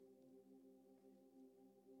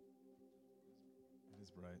is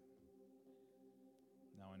bright.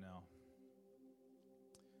 Now I know.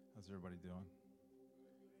 How's everybody doing?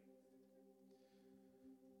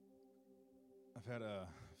 I've had a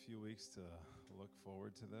few weeks to look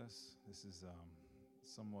forward to this. This is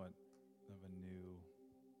somewhat of a new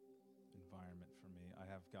environment for me.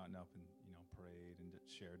 I have gotten up and prayed and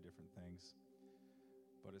shared different things,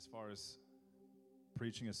 but as far as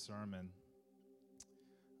preaching a sermon,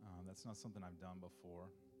 that's not something I've done before.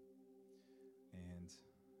 And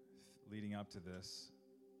leading up to this,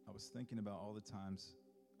 I was thinking about all the times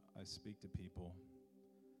I speak to people.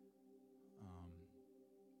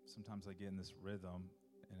 Sometimes I get in this rhythm,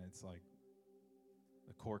 and it's like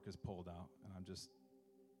the cork is pulled out, and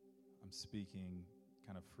I'm speaking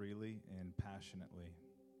kind of freely and passionately.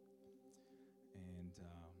 And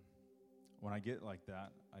when I get like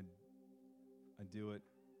that, I do it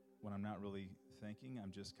when I'm not really thinking.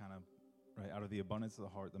 I'm just kind of, right, out of the abundance of the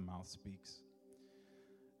heart, the mouth speaks.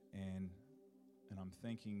 And I'm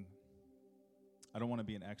thinking, I don't want to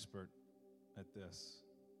be an expert at this.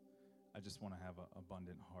 I just want to have an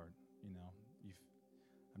abundant heart.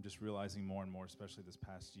 I'm just realizing more and more, especially this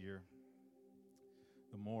past year,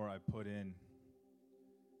 the more I put in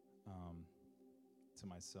to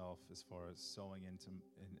myself as far as sowing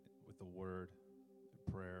with the word,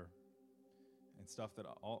 prayer, and stuff, that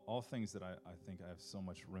all things that I think I have so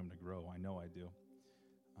much room to grow. I know I do.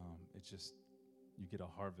 It's just, you get a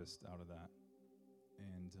harvest out of that.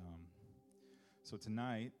 And so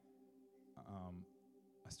tonight,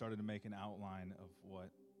 I started to make an outline of what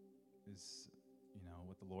is,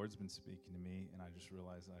 what the Lord's been speaking to me, and I just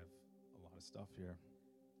realized I have a lot of stuff here.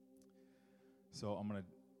 So I'm going to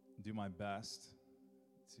do my best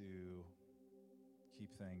to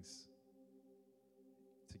keep things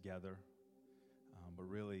together, but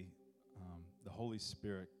really, the Holy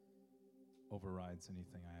Spirit overrides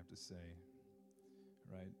anything I have to say,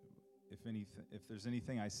 right? If there's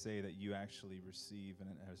anything I say that you actually receive and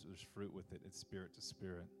there's fruit with it, it's spirit to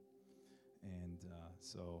spirit. And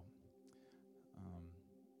so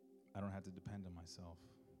I don't have to depend on myself.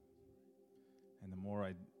 And the more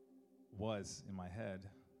I was in my head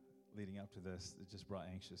leading up to this, it just brought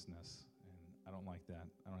anxiousness. And I don't like that.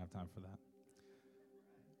 I don't have time for that.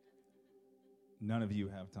 None of you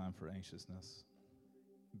have time for anxiousness.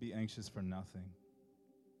 Be anxious for nothing.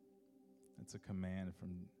 It's a command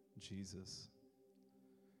from Jesus.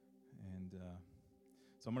 And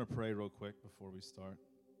so I'm going to pray real quick before we start.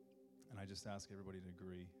 And I just ask everybody to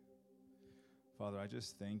agree. Father, I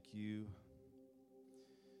just thank you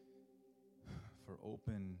for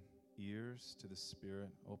open ears to the Spirit,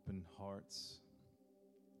 open hearts.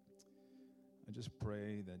 I just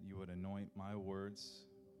pray that you would anoint my words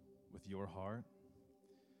with your heart,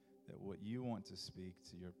 that what you want to speak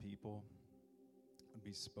to your people would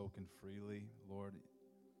be spoken freely, Lord,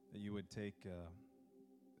 that you would take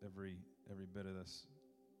every bit of this,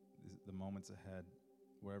 the moments ahead,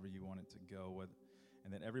 wherever you want it to go,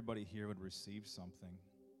 and that everybody here would receive something,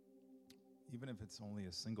 even if it's only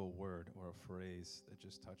a single word or a phrase that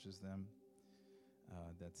just touches them,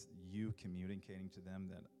 that's you communicating to them,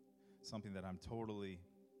 that something that I'm totally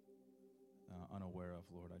unaware of,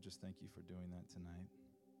 Lord. I just thank you for doing that tonight.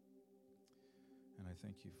 And I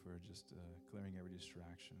thank you for just clearing every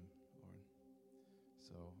distraction, Lord.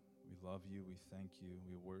 So we love you, we thank you,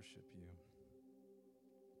 we worship you.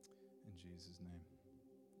 In Jesus' name,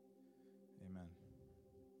 amen.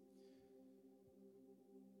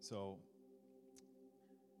 So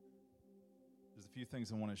there's a few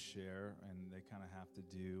things I want to share, and they kind of have to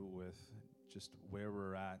do with just where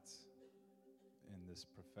we're at in this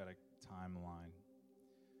prophetic timeline,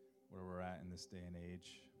 where we're at in this day and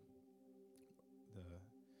age,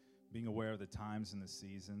 being aware of the times and the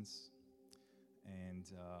seasons,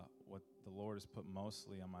 and what the Lord has put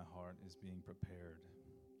mostly on my heart is being prepared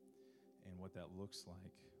and what that looks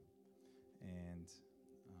like. And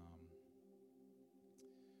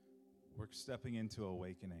we're stepping into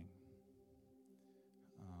awakening.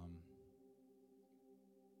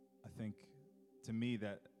 I think, to me,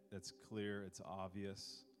 that's clear, it's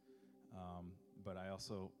obvious, but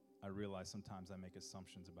I realize sometimes I make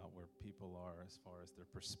assumptions about where people are as far as their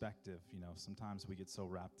perspective. Sometimes we get so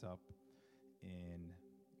wrapped up in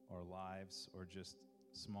our lives or just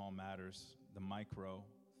small matters, the micro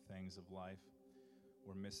things of life.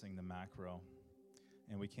 We're missing the macro,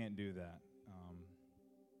 and we can't do that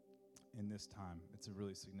in this time. It's a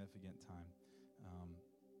really significant time.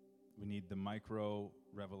 We need the micro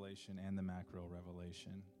revelation and the macro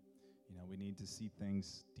revelation. We need to see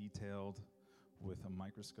things detailed with a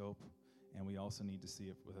microscope, and we also need to see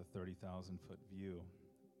it with a 30,000-foot view,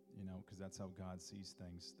 because that's how God sees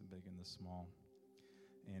things, the big and the small.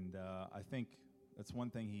 And I think that's one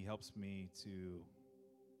thing he helps me to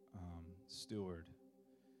steward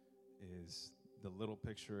is the little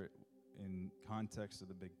picture in context of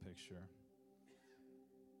the big picture.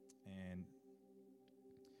 And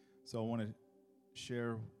so I want to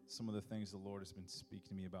share some of the things the Lord has been speaking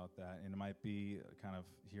to me about that. And it might be kind of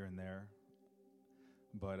here and there.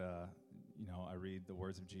 But, I read the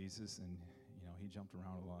words of Jesus, and, he jumped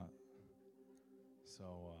around a lot. So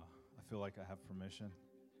I feel like I have permission.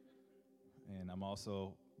 And I'm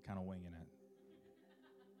also kind of winging it.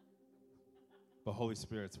 But Holy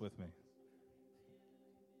Spirit's with me.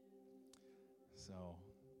 So,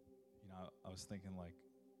 I was thinking like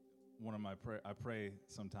one of my I pray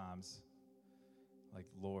sometimes like,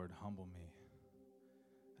 Lord, humble me.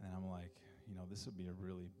 And I'm like, this would be a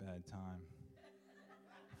really bad time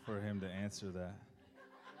for him to answer that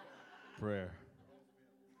prayer.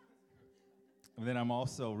 And then I'm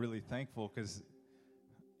also really thankful because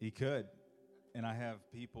he could. And I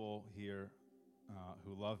have people here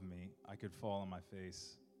who love me. I could fall on my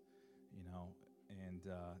face, and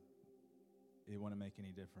it wouldn't make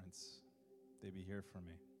any difference. They'd be here for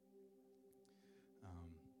me.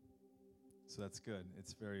 So that's good.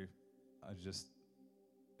 It's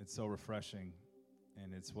it's so refreshing,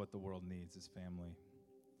 and it's what the world needs is family.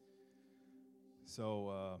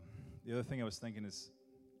 So the other thing I was thinking is,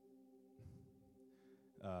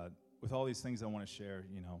 with all these things I want to share,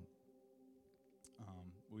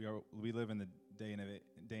 we live in the day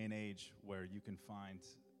and age where you can find,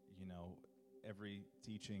 every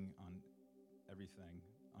teaching on everything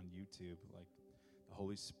on YouTube, like the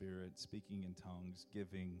Holy Spirit, speaking in tongues,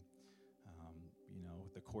 giving,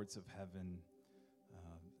 the courts of heaven,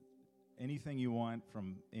 anything you want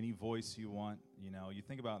from any voice you want. You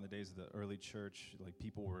think about in the days of the early church, like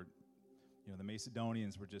people were, the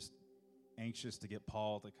Macedonians were just anxious to get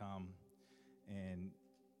Paul to come, and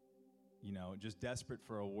just desperate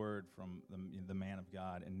for a word from the man of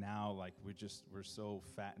God. And now, like, we're so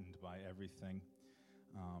fattened by everything,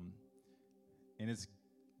 and it's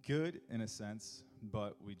good in a sense,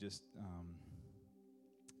 but we just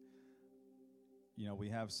we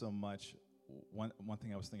have so much. One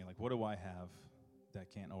thing I was thinking, like, what do I have that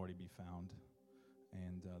can't already be found?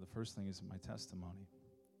 And the first thing is my testimony.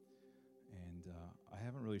 And I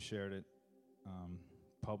haven't really shared it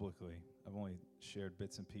publicly. I've only shared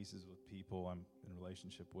bits and pieces with people I'm in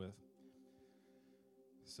relationship with.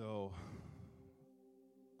 So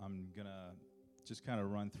I'm going to just kind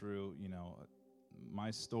of run through,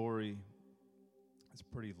 my story. It's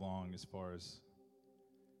pretty long as far as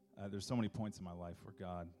there's so many points in my life where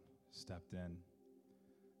God stepped in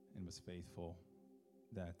and was faithful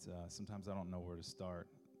that sometimes I don't know where to start.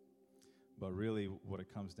 But really what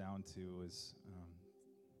it comes down to is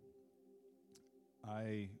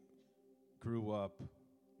I grew up,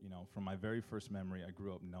 from my very first memory, I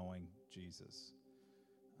grew up knowing Jesus.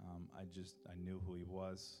 I knew who he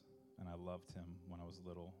was, and I loved him when I was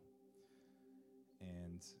little.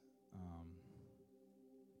 And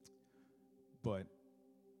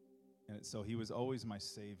so he was always my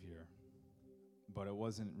Savior, but it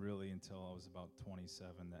wasn't really until I was about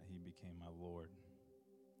 27 that he became my Lord.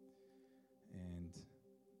 And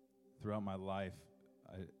throughout my life,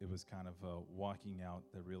 it was kind of walking out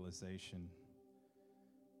the realization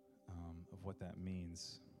of what that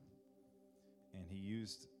means. And he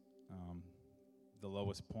used the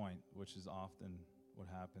lowest point, which is often what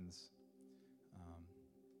happens,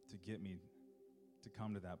 to get me to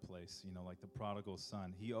come to that place. Like the prodigal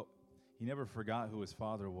son, he never forgot who his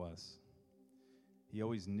father was. He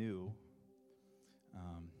always knew,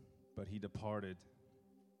 but he departed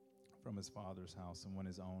from his father's house and went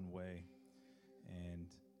his own way. And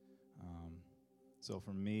so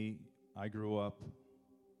for me, I grew up,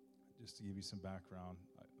 just to give you some background,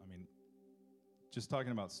 I mean, just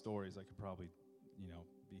talking about stories, I could probably,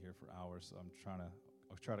 be here for hours. So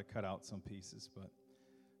I'll try to cut out some pieces, but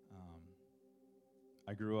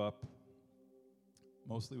I grew up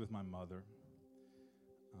mostly with my mother.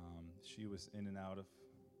 She was in and out of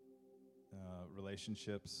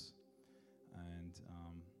relationships, and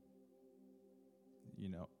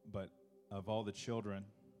but of all the children,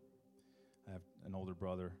 I have an older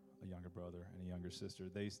brother, a younger brother, and a younger sister.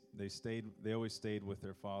 They always stayed with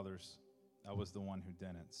their fathers. I was the one who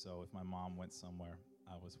didn't. So if my mom went somewhere,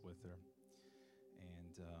 I was with her.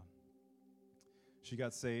 And she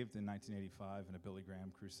got saved in 1985 in a Billy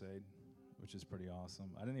Graham crusade, which is pretty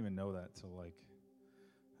awesome. I didn't even know that till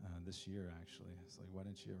this year, actually. It's like, why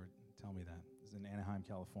didn't you ever tell me that? It was in Anaheim,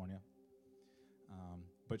 California.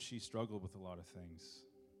 But she struggled with a lot of things,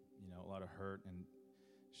 a lot of hurt, and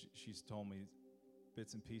she's told me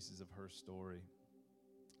bits and pieces of her story.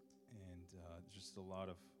 and just a lot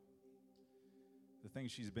of the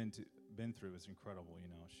things she's been through is incredible. You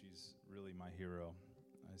know, she's really my hero.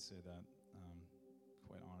 I say that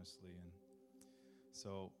quite honestly. And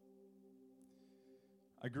so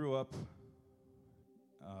I grew up,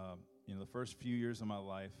 the first few years of my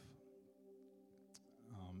life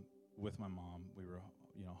with my mom. We were,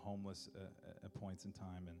 homeless at points in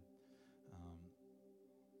time, and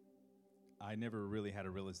I never really had a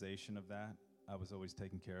realization of that. I was always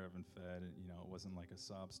taken care of and fed, and it wasn't like a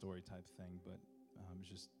sob story type thing, but it was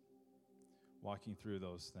just walking through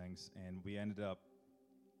those things. And we ended up,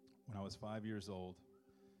 when I was 5 years old,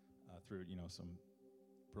 through some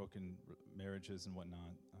broken marriages and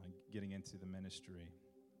whatnot, getting into the ministry.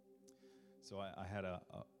 So I had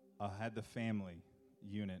the family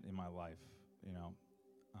unit in my life,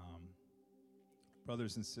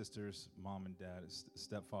 brothers and sisters, mom and dad,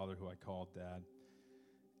 stepfather who I called dad,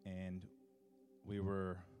 and we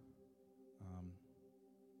were,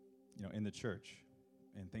 in the church,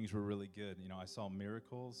 and things were really good. I saw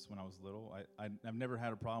miracles when I was little. I've never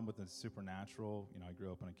had a problem with the supernatural. I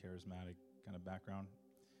grew up in a charismatic kind of background.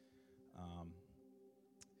 I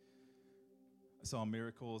saw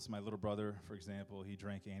miracles. My little brother, for example, he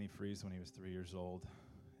drank antifreeze when he was 3 years old,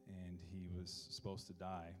 and he was supposed to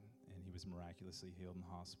die, and he was miraculously healed in the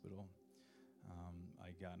hospital.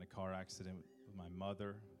 I got in a car accident with my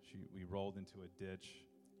mother. We rolled into a ditch.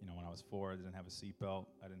 When I was 4, I didn't have a seatbelt.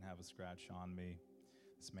 I didn't have a scratch on me.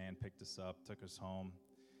 This man picked us up, took us home.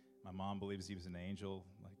 My mom believes he was an angel,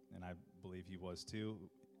 and I believe he was too.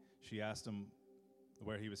 She asked him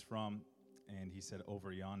where he was from, and he said,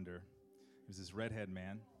 "Over yonder." He was this redhead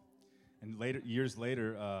man. And years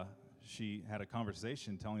later, she had a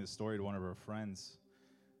conversation telling the story to one of her friends,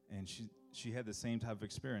 and she had the same type of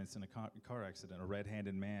experience in a car accident. A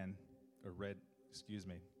red-handed man, a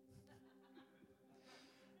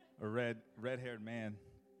red-haired man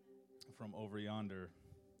from over yonder.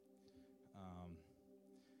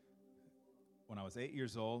 When I was 8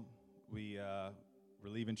 years old, we were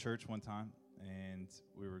leaving church one time, and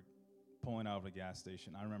we were pulling out of a gas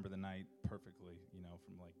station. I remember the night perfectly, from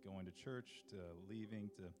like going to church to leaving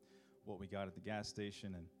to what we got at the gas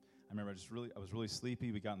station. And I remember I was really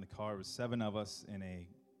sleepy. We got in the car. It was 7 of us in a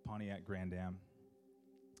Pontiac Grand Am.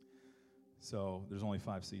 So there's only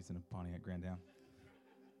 5 seats in a Pontiac Grand Am.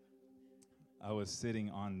 I was sitting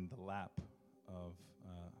on the lap of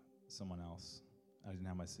someone else. I didn't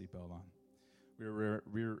have my seatbelt on. We were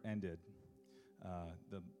rear-ended.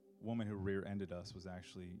 The woman who rear-ended us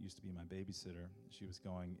used to be my babysitter. She was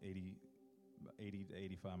going 80 to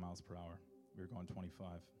 85 miles per hour. We were going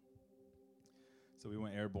 25. So we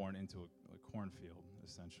went airborne into a cornfield,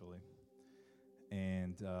 essentially.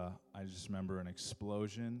 And I just remember an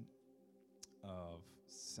explosion of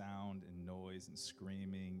sound and noise and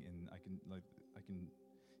screaming, and I can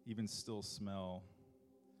even still smell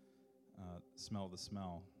the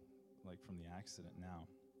smell, like from the accident now.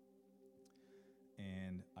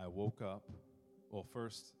 And I woke up. Well,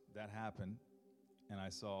 first that happened, and I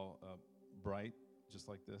saw a bright, just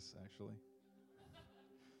like this actually,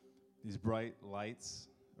 these bright lights,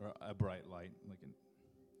 or a bright light, like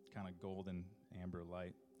a kind of golden amber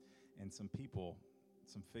light, and some people,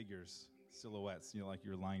 some figures, silhouettes, like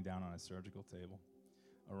you're lying down on a surgical table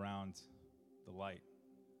around the light.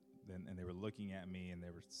 And they were looking at me, and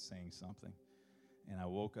they were saying something. And I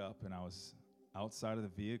woke up, and I was outside of the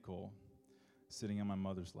vehicle, sitting on my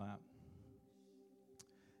mother's lap.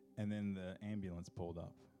 And then the ambulance pulled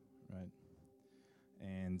up, right?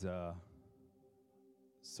 And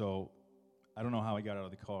so I don't know how I got out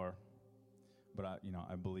of the car, but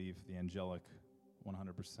I believe the angelic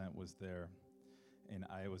 100% was there. And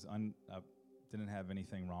I didn't have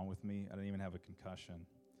anything wrong with me. I didn't even have a concussion.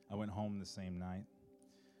 I went home the same night.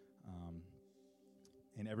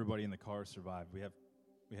 And everybody in the car survived. We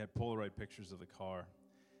had Polaroid pictures of the car,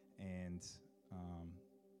 and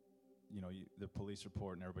the police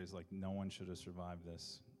report, and everybody's like, no one should have survived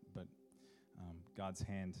this, but God's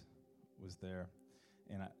hand was there.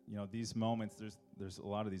 And these moments, there's a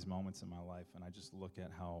lot of these moments in my life, and I just look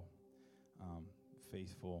at how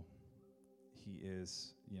faithful He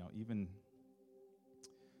is. Even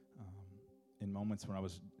in moments when I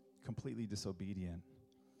was completely disobedient.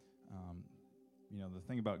 The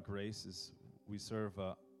thing about grace is we serve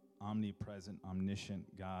a omnipresent,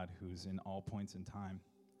 omniscient God who's in all points in time.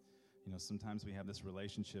 Sometimes we have this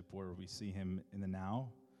relationship where we see Him in the now,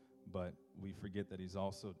 but we forget that He's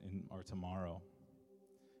also in our tomorrow.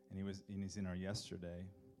 And He's in our yesterday.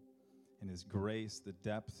 And His grace, the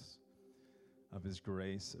depths of His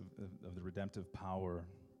grace, of the redemptive power,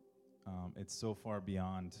 it's so far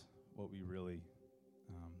beyond what we really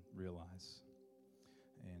realize.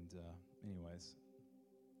 And anyways,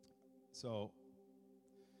 so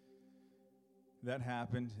that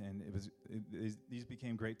happened, and these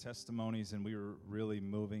became great testimonies, and we were really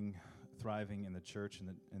thriving in the church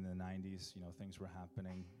in the 90s. You know, things were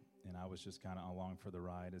happening, and I was just kind of along for the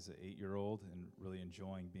ride as an 8-year-old and really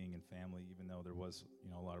enjoying being in family, even though there was, you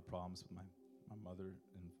know, a lot of problems with my mother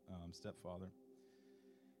and stepfather.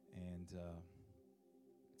 And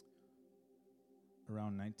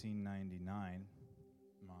around 1999,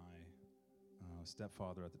 my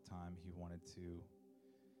stepfather at the time, he wanted to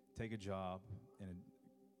take a job in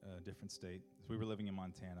a different state. So we were living in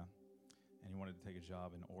Montana, and he wanted to take a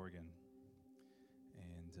job in Oregon.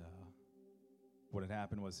 And what had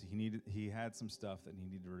happened was he had some stuff that he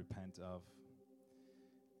needed to repent of,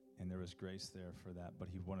 and there was grace there for that, but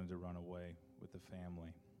he wanted to run away with the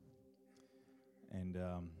family. And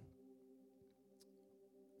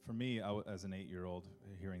for me, as an 8-year-old,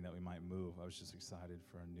 hearing that we might move, I was just excited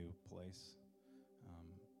for a new place.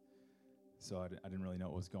 So I didn't really know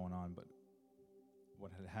what was going on, but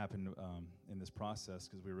what had happened in this process,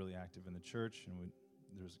 because we were really active in the church and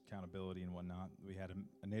there was accountability and whatnot, we had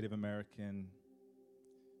a Native American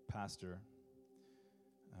pastor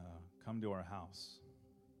come to our house,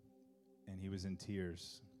 and he was in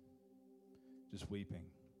tears, just weeping.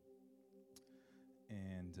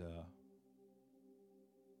 And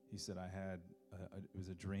he said, it was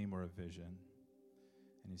a dream or a vision.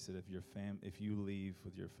 And he said, if you leave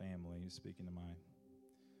with your family, speaking to my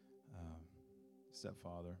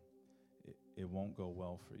stepfather, it won't go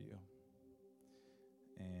well for you.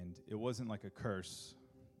 And it wasn't like a curse.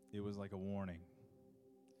 It was like a warning.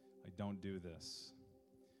 Like, don't do this.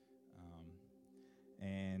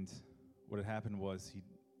 And what had happened was he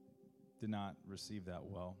did not receive that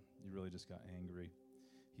well. He really just got angry.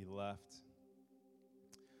 He left.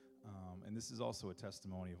 And this is also a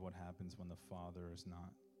testimony of what happens when the father is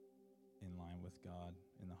not in line with God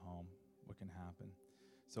in the home, what can happen.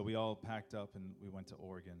 So we all packed up and we went to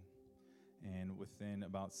Oregon. And within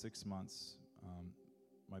about 6 months,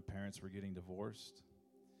 my parents were getting divorced.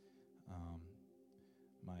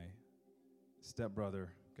 My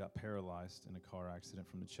stepbrother got paralyzed in a car accident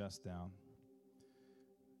from the chest down,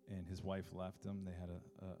 and his wife left him. They had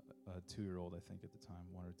a 2-year-old, I think, at the time,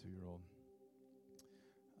 1 or 2-year-old.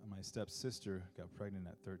 My stepsister got pregnant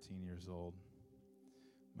at 13 years old.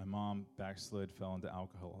 My mom backslid, fell into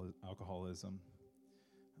alcoholism.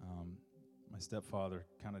 My stepfather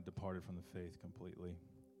kind of departed from the faith completely.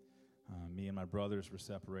 Me and my brothers were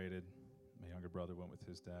separated. My younger brother went with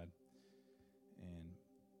his dad. And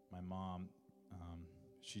my mom,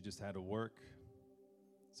 she just had to work,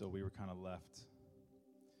 so we were kind of left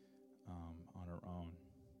on our own.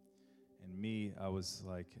 And me, I was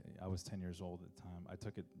 10 years old at the time. I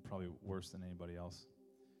took it probably worse than anybody else.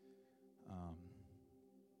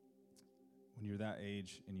 When you're that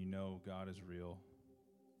age and you know God is real,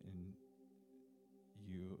 and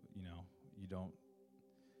you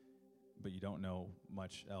don't know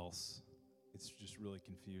much else, it's just really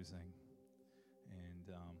confusing.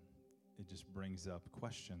 And it just brings up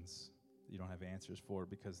questions that you don't have answers for,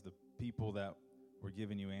 because the people that were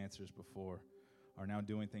giving you answers before are now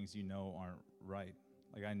doing things you know aren't right.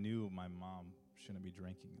 Like, I knew my mom shouldn't be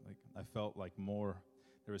drinking. Like, I felt like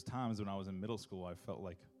there was times when I was in middle school, I felt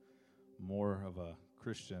like more of a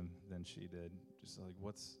Christian than she did. Just like,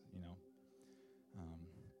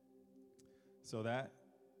 so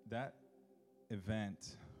that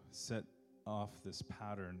event set off this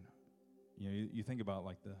pattern. You think about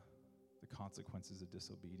like the consequences of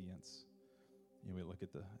disobedience. We look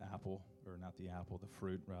at the apple, or not the apple, the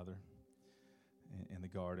fruit rather, in the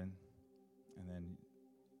garden, and then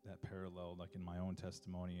that paralleled like in my own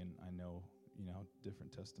testimony, and I know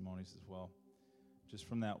different testimonies as well. Just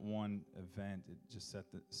from that one event, it just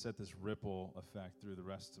set this ripple effect through the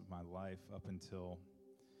rest of my life up until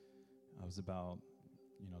I was about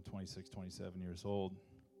 26, 27 years old,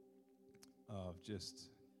 of just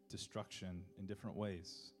destruction in different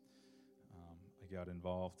ways. I got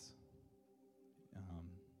involved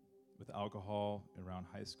with alcohol around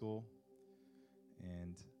high school,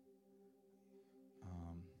 and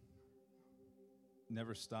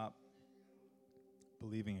never stopped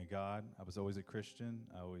believing in God. I was always a Christian.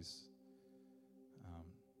 I always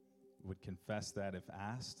would confess that if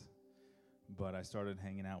asked, but I started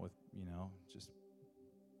hanging out with,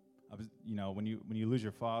 when you lose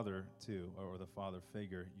your father too, or the father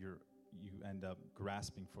figure, you end up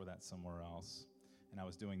grasping for that somewhere else. And I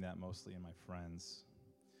was doing that mostly in my friends.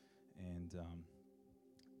 And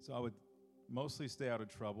so I would mostly stay out of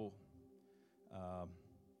trouble.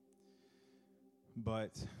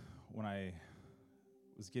 But when I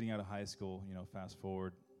was getting out of high school, fast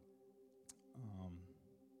forward,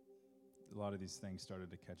 a lot of these things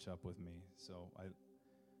started to catch up with me. So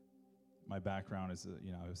my background is,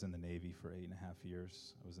 I was in the Navy for 8.5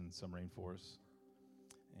 years. I was in the submarine force.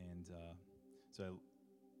 And so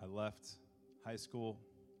I left high school.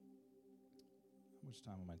 How much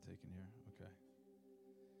time am I taking here? Okay.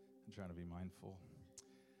 I'm trying to be mindful.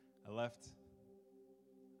 I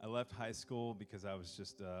left high school because I was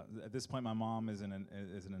just, at this point, my mom is in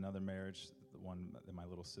another marriage, the one that my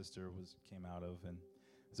little sister came out of, and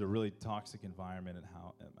it was a really toxic environment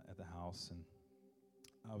at the house, and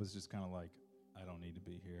I was just kind of like, I don't need to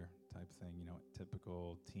be here type thing,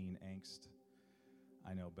 typical teen angst.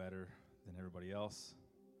 I know better than everybody else.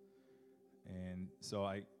 And so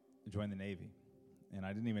I joined the Navy, and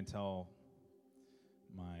I didn't even tell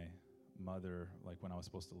my mother, like, when I was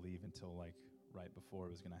supposed to leave until, like, right before it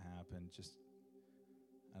was going to happen. Just,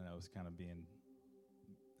 I don't know, it was kind of being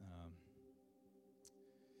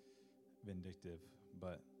vindictive,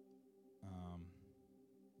 but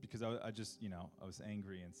because I just, I was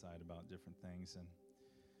angry inside about different things. And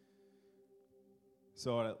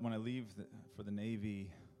so when I leave for the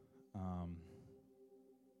Navy,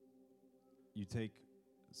 you take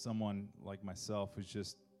someone like myself who's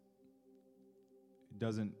just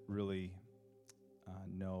doesn't really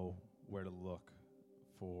know where to look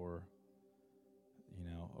for,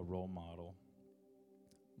 a role model.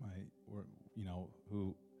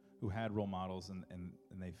 Who had role models and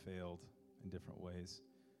they failed in different ways.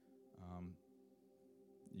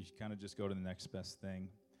 You kind of just go to the next best thing,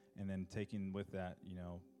 and then taking with that,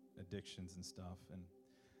 addictions and stuff. And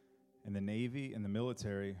in the Navy and the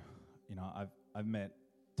military, I've met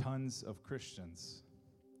tons of Christians,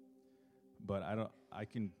 but I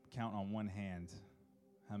can count on one hand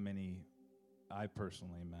how many I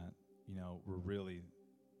personally met, were really,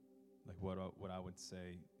 like, what I would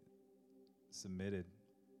say, submitted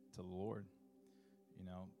to the Lord,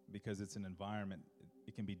 because it's an environment.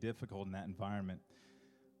 It can be difficult in that environment.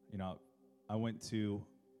 I went to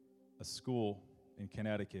a school in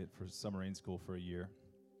Connecticut for submarine school for a year,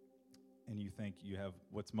 and you think you have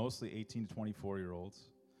what's mostly 18 to 24-year-olds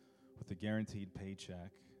with a guaranteed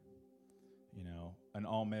paycheck, and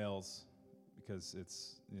all males, because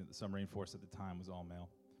it's, the submarine force at the time was all male,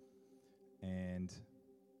 and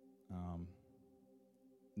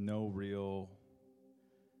no real,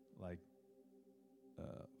 like,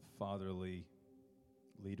 fatherly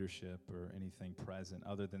leadership or anything present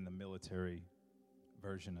other than the military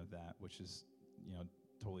version of that, which is,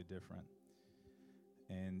 totally different.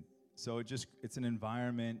 And so it's an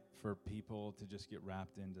environment for people to just get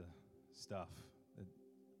wrapped into stuff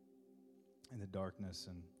in the darkness.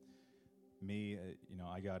 And me,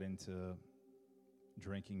 I got into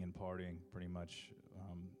drinking and partying pretty much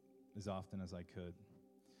as often as I could.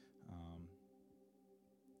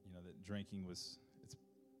 That drinking it's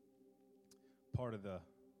part of the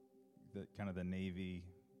kind of the Navy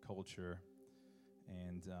culture,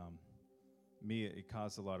 and me, it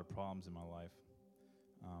caused a lot of problems in my life.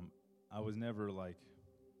 I was never like,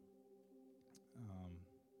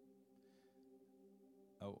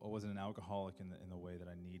 I wasn't an alcoholic in the way that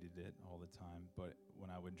I needed it all the time, but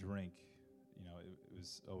when I would drink, it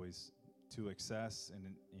was always to excess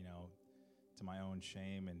and, to my own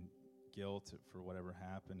shame and guilt for whatever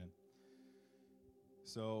happened. And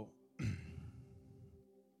so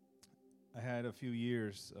I had a few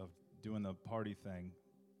years of doing the party thing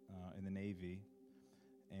in the Navy,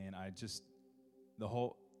 and I just the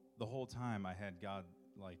whole time I had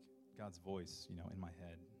God's voice, in my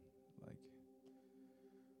head, like,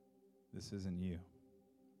 this isn't you.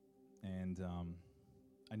 And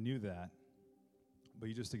I knew that, but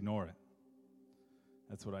you just ignore it.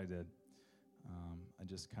 That's what I did. I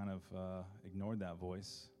just kind of ignored that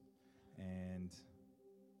voice, and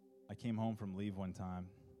I came home from leave one time,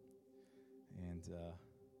 and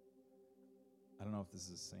I don't know if this is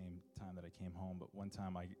the same time that I came home, but one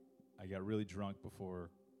time I got really drunk before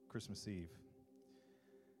Christmas Eve,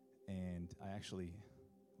 and I actually,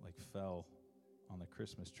 like, fell on the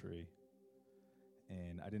Christmas tree,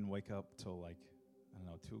 and I didn't wake up till, like,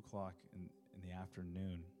 2 o'clock in the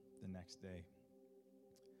afternoon the next day.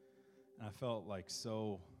 And I felt, like,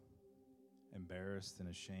 so embarrassed and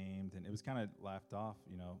ashamed, and it was kind of laughed off,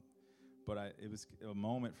 but it was a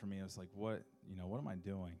moment for me. I was like, what am I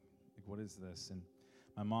doing? Like, what is this? And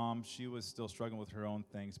my mom, she was still struggling with her own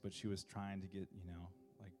things, but she was trying to get,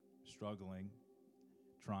 like, struggling,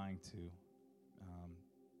 trying to,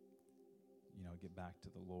 get back to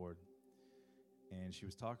the Lord. And she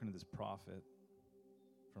was talking to this prophet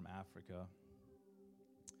from Africa,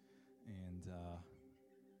 and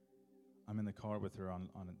I'm in the car with her on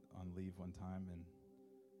leave one time, and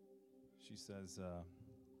she says,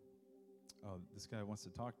 "Oh, this guy wants to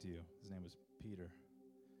talk to you." His name was Peter,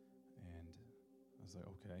 and I was like,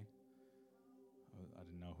 "Okay." I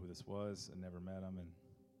didn't know who this was. I never met him,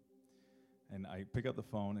 and I pick up the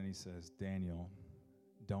phone, and he says, "Daniel,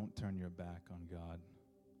 don't turn your back on God."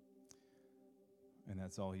 And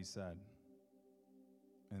that's all he said.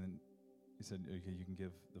 And then he said, "Okay, you can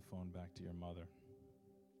give the phone back to your mother."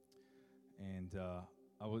 And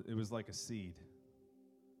it was like a seed.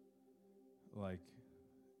 Like,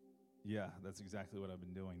 yeah, that's exactly what I've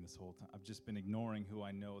been doing this whole time. I've just been ignoring who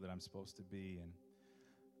I know that I'm supposed to be. And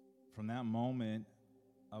from that moment,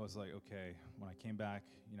 I was like, okay, when I came back,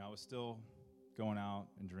 I was still going out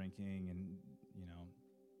and drinking and,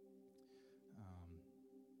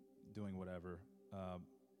 doing whatever.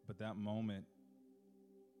 But that moment,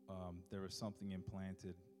 there was something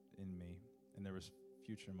implanted in me, and there was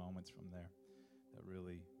future moments from there that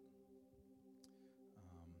really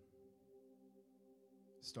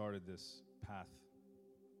started this path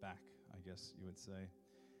back, I guess you would say.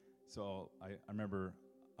 So I remember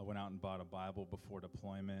I went out and bought a Bible before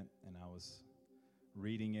deployment, and I was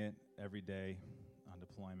reading it every day on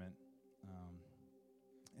deployment.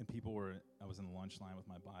 And I was in the lunch line with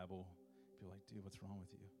my Bible. People were like, "Dude, what's wrong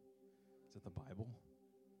with you? Is that the Bible?"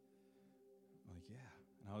 I'm like, "Yeah."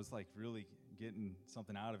 And I was like really getting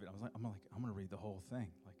something out of it. I'm going to read the whole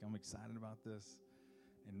thing. Like, I'm excited about this.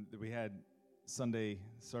 And we had Sunday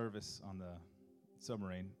service on the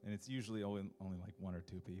submarine, and it's usually only like one or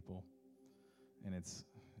two people, and it's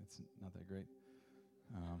not that great,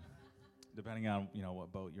 depending on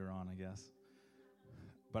what boat you're on, I guess.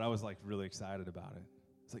 But I was like really excited about it.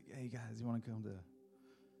 It's like, "Hey guys, you want to come to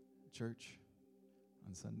church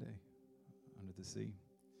on Sunday under the sea?"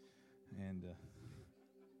 And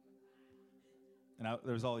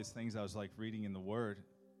there was all these things I was like reading in the Word,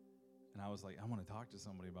 and I was like, I want to talk to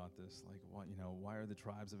somebody about this. Like, what, why are the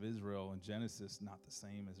tribes of Israel in Genesis not the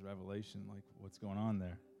same as Revelation? Like, what's going on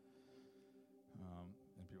there?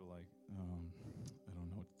 And people were like, I don't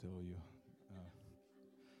know what to tell you.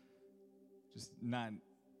 Just not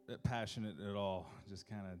passionate at all. Just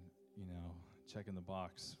kind of, checking the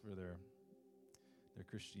box for their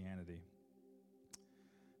Christianity.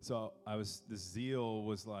 So the zeal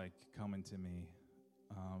was like coming to me.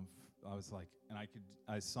 I was like, and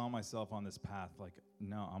I saw myself on this path. Like,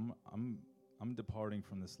 no, I'm departing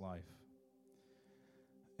from this life.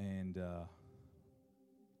 And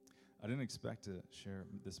I didn't expect to share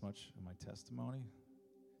this much of my testimony,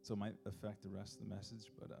 so it might affect the rest of the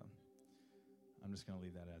message. But I'm just going to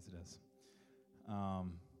leave that as it is.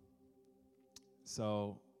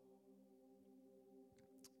 So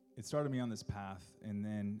it started me on this path, and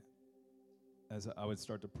then as I would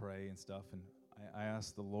start to pray and stuff, and I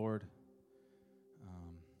asked the Lord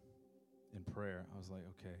in prayer, I was like,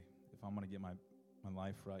 okay, if I'm going to get my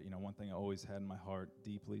life right, one thing I always had in my heart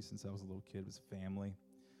deeply since I was a little kid was family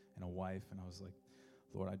and a wife, and I was like,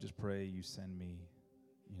 Lord, I just pray you send me,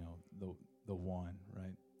 the one,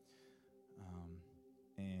 right?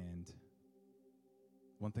 And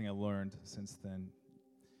one thing I learned since then,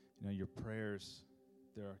 your prayers,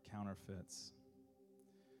 there are counterfeits.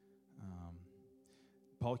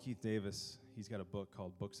 Paul Keith Davis, he's got a book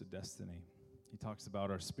called Books of Destiny. He talks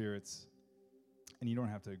about our spirits, and you don't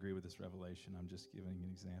have to agree with this revelation. I'm just giving an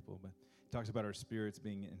example, but he talks about our spirits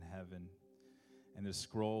being in heaven and the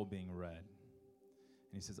scroll being read.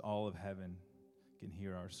 And he says all of heaven can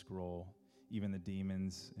hear our scroll, even the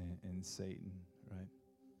demons and Satan, right?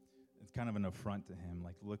 It's kind of an affront to him,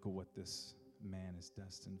 like, look at what this man is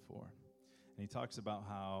destined for. And he talks about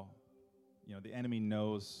how the enemy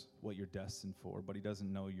knows what you're destined for, but he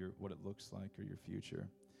doesn't know what it looks like or your future.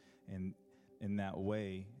 And in that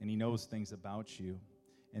way, and he knows things about you,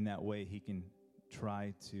 in that way he can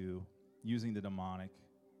try to, using the demonic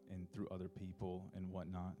and through other people and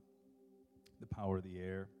whatnot, the power of the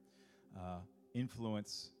air,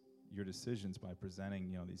 influence your decisions by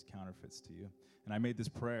presenting, these counterfeits to you. And I made this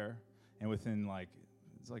prayer, and within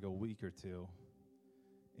it's like a week or two,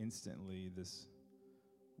 instantly this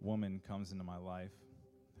woman comes into my life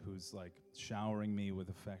who's like showering me with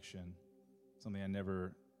affection, something I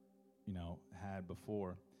never, had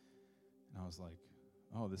before. And I was like,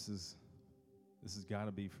 oh, this has got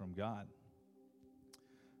to be from God.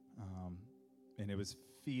 And it was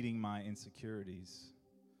feeding my insecurities.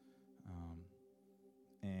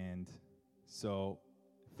 And so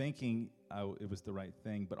thinking it was the right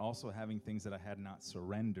thing, but also having things that I had not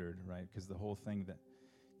surrendered, right? Because the whole thing that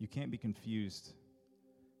you can't be confused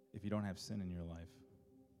if you don't have sin in your life.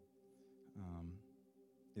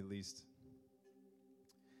 At least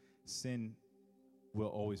sin will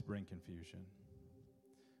always bring confusion,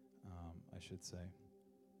 I should say.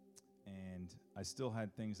 And I still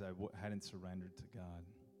had things I hadn't surrendered to God.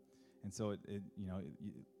 And so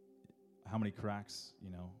how many cracks,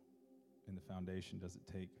 in the foundation does it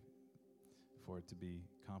take for it to be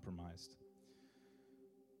compromised?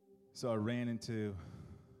 So I ran into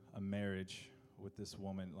a marriage with this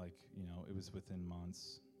woman, it was within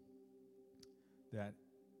months, that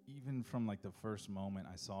even from the first moment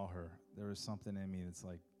I saw her, there was something in me that's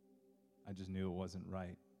I just knew it wasn't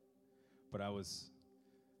right. But I was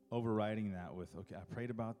overriding that with, okay, I prayed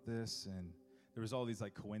about this, and there was all these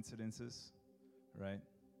coincidences, right?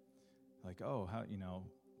 How,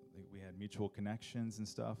 we had mutual connections and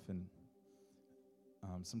stuff, and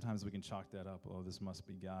sometimes we can chalk that up, oh, this must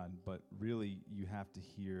be God. But really, you have to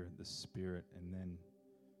hear the Spirit and then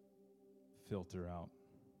filter out,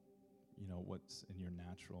 what's in your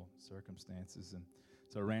natural circumstances. And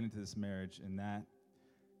so I ran into this marriage, and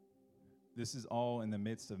this is all in the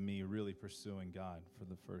midst of me really pursuing God for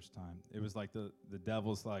the first time. It was like the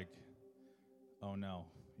devil's oh no,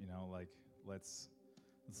 let's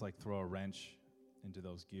throw a wrench into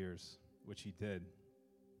those gears, which he did,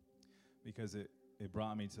 because it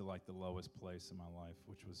brought me to the lowest place in my life,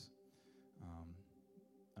 which was,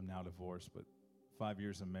 I'm now divorced, but 5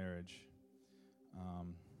 years of marriage.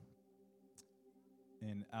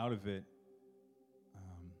 And out of it,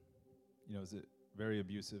 it was a very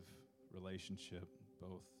abusive relationship,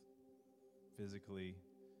 both physically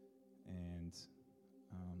and,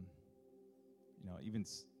 even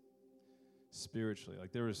spiritually.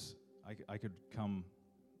 I could come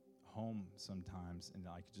home sometimes and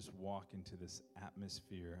I could just walk into this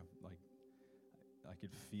atmosphere, I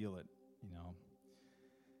could feel it,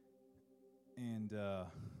 And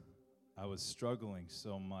I was struggling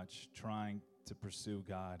so much trying to pursue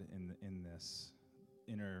God in this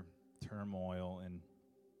inner turmoil, and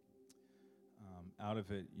out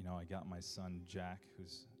of it, I got my son Jack,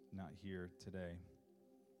 who's not here today,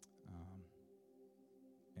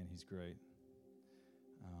 and he's great.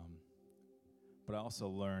 But I also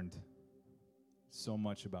learned so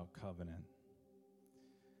much about covenant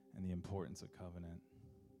and the importance of covenant,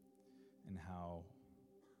 and how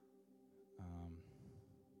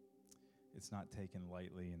it's not taken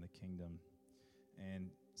lightly in the kingdom. And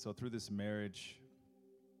so through this marriage,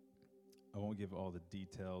 I won't give all the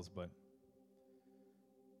details, but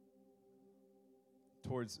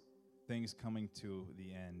towards things coming to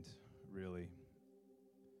the end, really,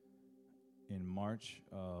 in March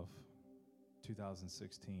of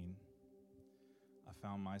 2016, I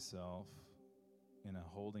found myself in a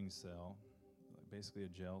holding cell, basically a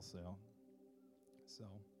jail cell,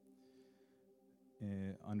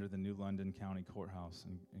 under the New London County Courthouse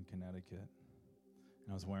in Connecticut.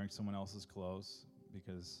 And I was wearing someone else's clothes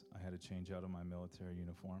because I had to change out of my military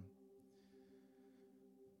uniform.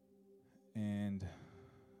 And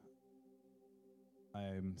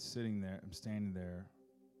I'm standing there,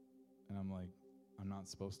 and I'm like, I'm not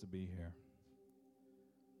supposed to be here.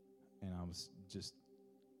 And I was just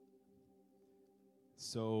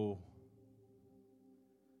so,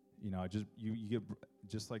 you get,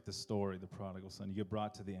 just like the story, the prodigal son, you get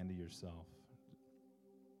brought to the end of yourself.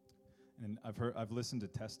 And I've listened to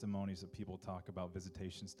testimonies of people talk about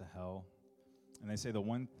visitations to hell, and they say the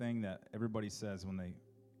one thing that everybody says when they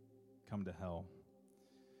come to hell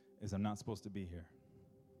is, I'm not supposed to be here,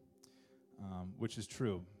 which is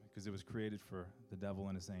true, because it was created for the devil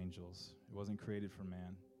and his angels. It wasn't created for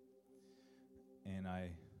man. And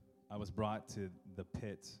I was brought to the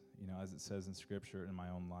pit, as it says in Scripture, in my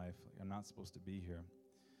own life. I'm not supposed to be here.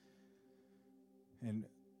 And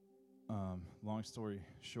long story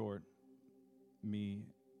short, me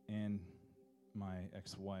and my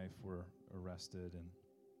ex-wife were arrested, and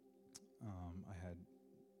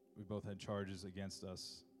we both had charges against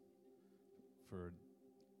us for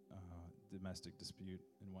domestic dispute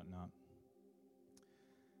and whatnot.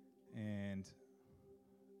 And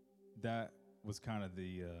that was kind of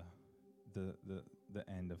the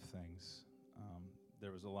end of things.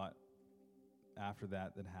 There was a lot after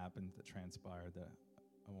that happened, that transpired, that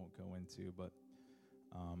I won't go into, but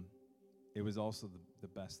it was also the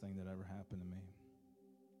best thing that ever happened to me,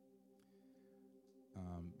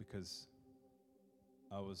 because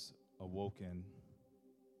I was awoken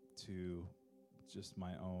to just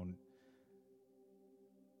my own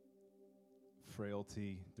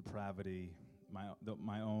frailty, depravity,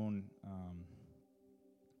 my own.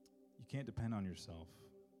 You can't depend on yourself,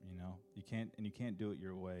 You can't do it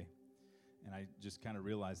your way. And I just kind of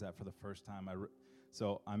realized that for the first time.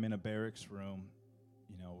 So I'm in a barracks room.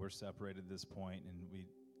 We're separated at this point, and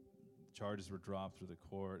charges were dropped through the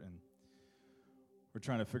court, and we're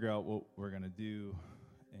trying to figure out what we're going to do.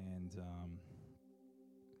 And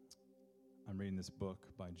I'm reading this book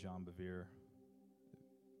by John Bevere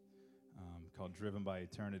called Driven by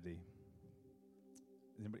Eternity.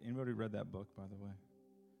 Anybody read that book, by the way?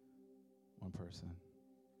 One person.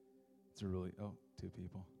 It's a really, two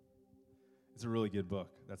people. It's a really good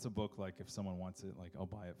book. That's a book, like, if someone wants it, like, I'll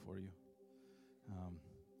buy it for you.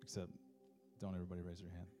 Except, don't everybody raise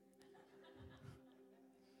their hand.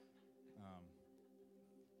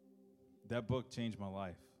 That book changed my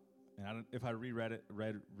life. And if I reread it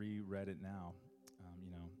now,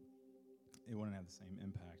 it wouldn't have the same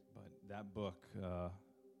impact. But that book,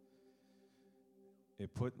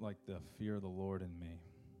 it put, like, the fear of the Lord in me.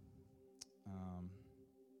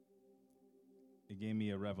 It gave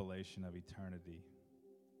me a revelation of eternity,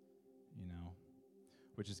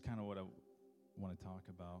 which is kind of what I want to talk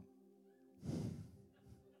about.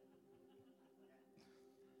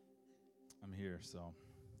 I'm here, so.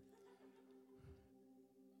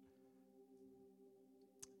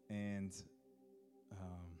 And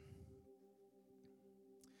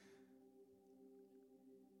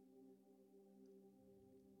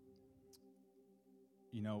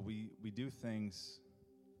we do things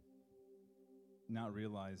not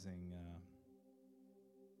realizing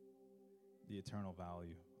the eternal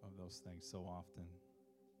value of those things so often.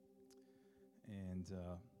 And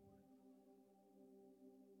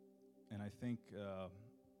I think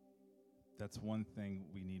that's one thing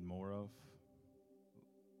we need more of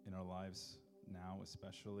in our lives now,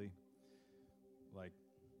 especially. Like,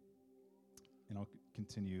 and I'll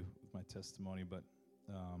continue with my testimony, but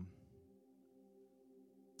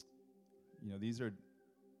these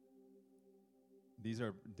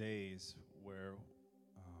are days where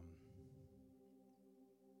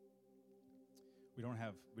we don't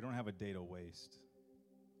have a day to waste.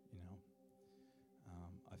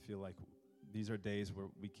 I feel like these are days where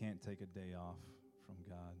we can't take a day off from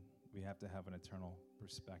God. We have to have an eternal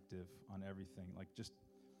perspective on everything, like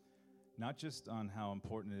not just on how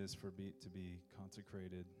important it is to be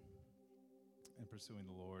consecrated and pursuing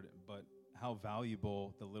the Lord, but how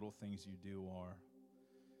valuable the little things you do are.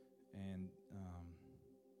 And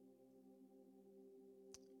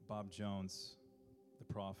Bob Jones,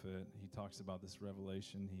 the prophet, he talks about this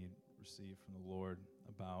revelation he received from the Lord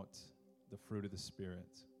about the fruit of the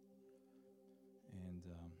Spirit. And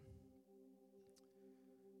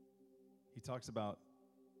he talks about,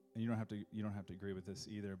 and you don't have to agree with this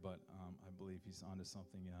either, but I believe he's onto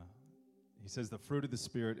something. He says the fruit of the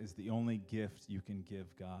Spirit is the only gift you can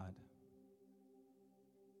give God.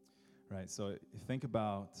 Right. So think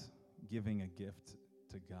about giving a gift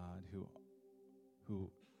to God,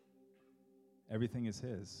 who everything is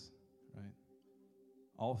His. Right.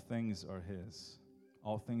 All things are His.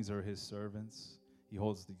 All things are His servants. He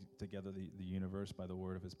holds together the universe by the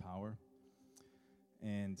word of His power.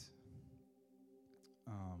 And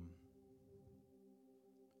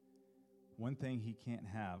one thing He can't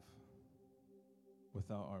have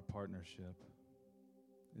without our partnership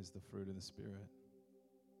is the fruit of the Spirit.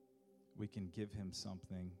 We can give Him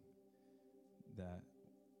something that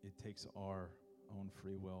it takes our own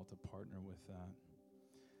free will to partner with that.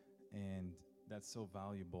 And that's so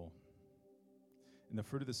valuable. And the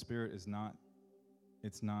fruit of the Spirit is not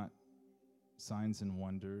signs and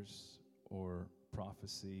wonders or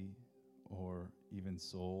prophecy or even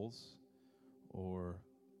souls or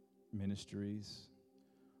ministries,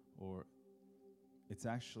 or it's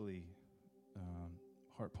actually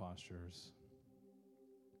heart postures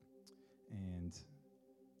and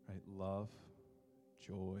love,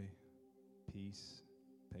 joy, peace,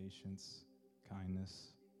 patience,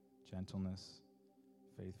 kindness, gentleness,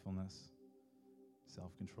 faithfulness,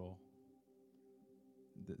 self-control.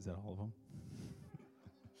 Is that all of them?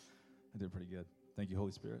 I did pretty good. Thank you,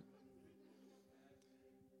 Holy Spirit.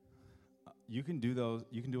 You can do those.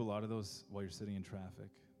 You can do a lot of those while you're sitting in traffic.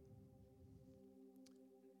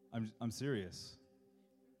 I'm serious.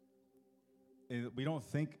 We don't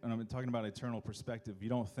think, and I'm talking about eternal perspective, you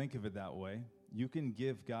don't think of it that way. You can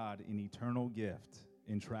give God an eternal gift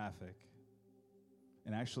in traffic.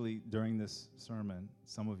 And actually, during this sermon,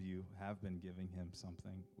 some of you have been giving Him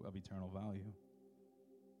something of eternal value.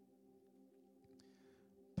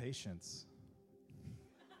 Patience.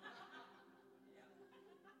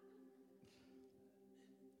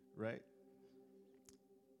 Right?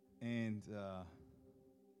 And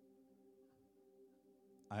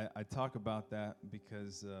I talk about that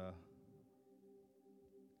because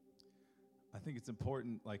I think it's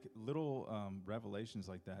important, like little revelations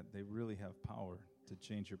like that, they really have power to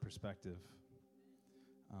change your perspective.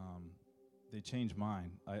 they change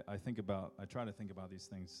mine. I try to think about these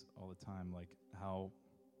things all the time, like how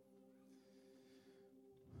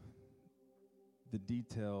the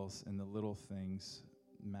details and the little things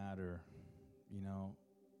matter. You know,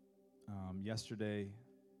 yesterday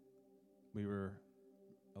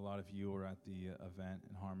a lot of you were at the event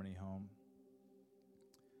in Harmony Home,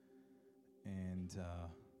 and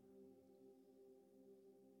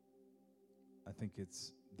I think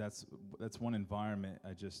that's one environment.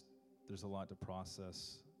 There's a lot to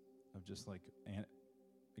process of just like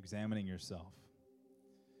examining yourself.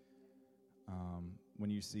 When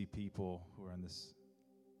you see people who are in this,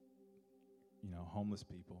 homeless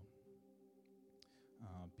people,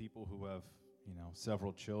 people who have,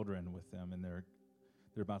 several children with them, and they're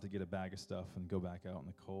about to get a bag of stuff and go back out in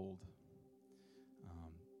the cold.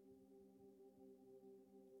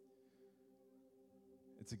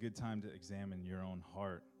 It's a good time to examine your own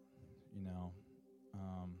heart,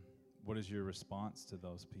 what is your response to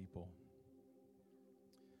those people?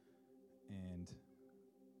 And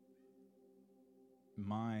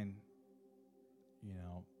mine,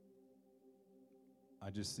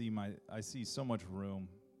 I see so much room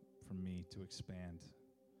for me to expand,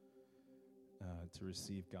 to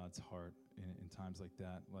receive God's heart in times like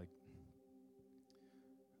that. Like,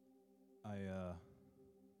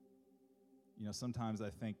 sometimes I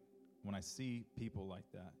think when I see people like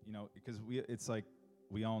that, because it's like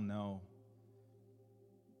we all know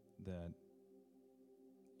that,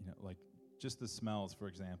 like just the smells, for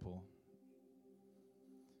example.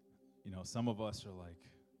 Some of us are like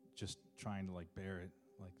just trying to like bear it,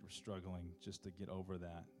 like we're struggling just to get over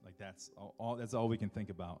that. Like that's all we can think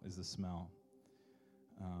about is the smell,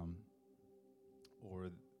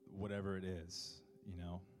 or whatever it is,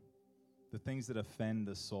 the things that offend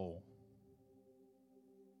the soul.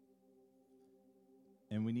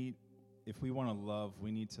 And if we want to love,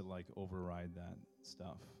 we need to like override that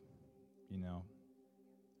stuff,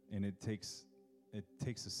 and it takes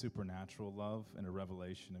a supernatural love and a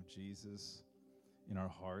revelation of Jesus in our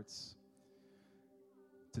hearts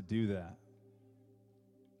to do that.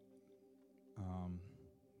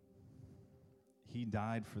 He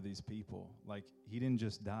died for these people. Like, he didn't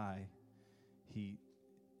just die. He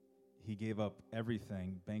gave up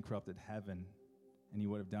everything, bankrupted heaven, and he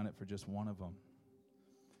would have done it for just one of them.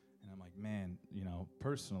 And I'm like, man,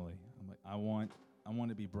 personally, I'm like, I want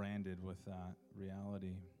to be branded with that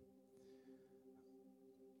reality.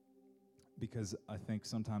 Because I think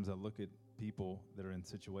sometimes I look at people that are in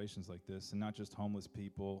situations like this, and not just homeless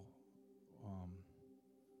people,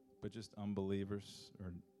 but just unbelievers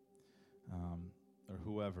or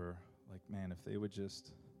whoever. Like, man, if they would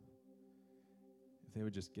just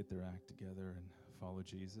get their act together and follow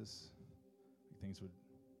Jesus, things would,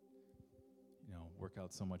 work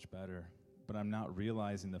out so much better. But I'm not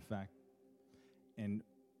realizing the fact, and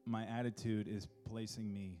my attitude is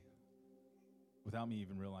placing me, without me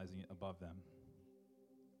even realizing it, above them.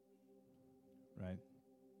 Right?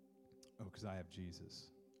 Oh, because I have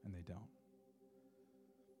Jesus, and they don't.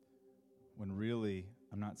 When really,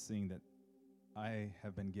 I'm not seeing that I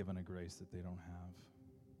have been given a grace that they don't have.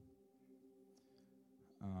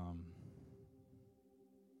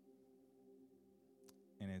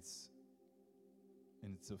 And it's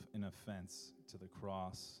an offense to the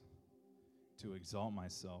cross to exalt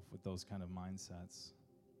myself with those kind of mindsets.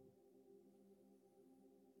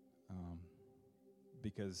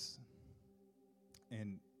 Because,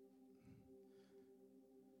 and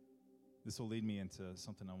this will lead me into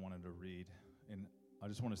something I wanted to read. And I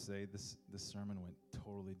just want to say this sermon went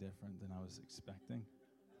totally different than I was expecting.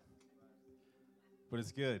 But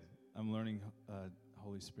it's good. I'm learning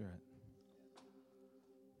Holy Spirit.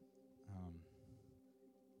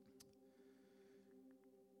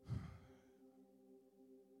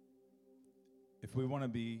 If we want to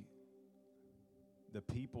be the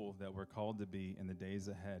people that we're called to be in the days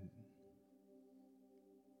ahead,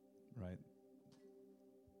 right?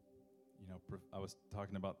 I was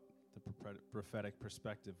talking about the prophetic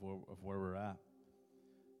perspective of where we're at.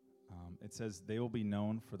 It says they will be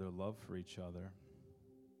known for their love for each other.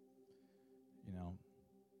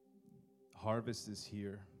 Harvest is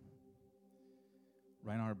here.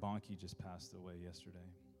 Reinhard Bonnke just passed away yesterday.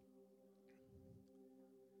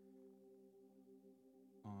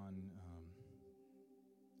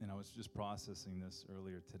 And I was just processing this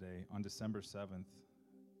earlier today. On December 7th,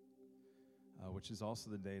 which is also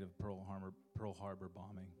the date of Pearl Harbor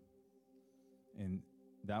bombing. And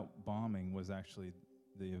that bombing was actually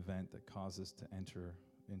the event that caused us to enter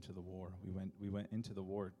into the war. We went into the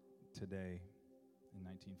war today in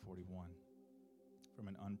 1941 from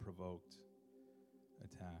an unprovoked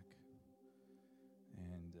attack.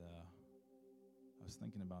 And was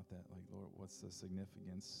thinking about that, like, Lord, what's the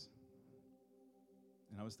significance?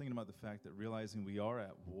 And I was thinking about the fact that realizing we are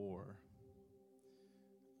at war,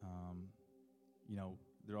 you know,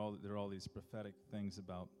 there are all these prophetic things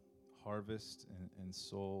about harvest and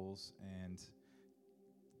souls and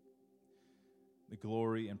the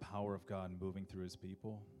glory and power of God moving through his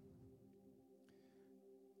people.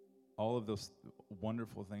 All of those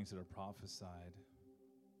wonderful things that are prophesied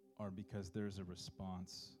are because there's a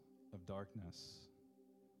response of darkness.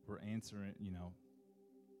 We're answering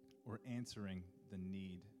the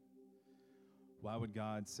need. Why would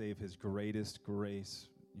God save his greatest grace,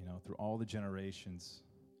 through all the generations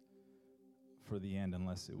for the end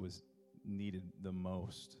unless it was needed the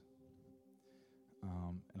most?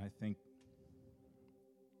 And I think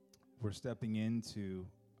we're stepping into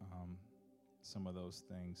some of those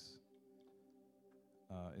things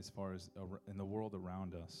as far as in the world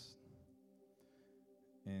around us.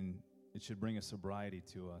 And it should bring a sobriety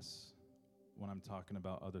to us when I'm talking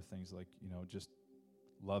about other things like, just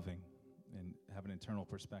loving and have an internal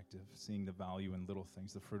perspective, seeing the value in little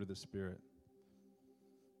things, the fruit of the Spirit.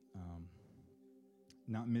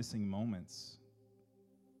 Not missing moments.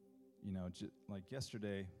 Like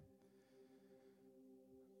yesterday,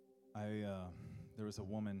 there was a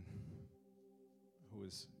woman who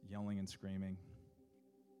was yelling and screaming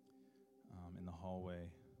in the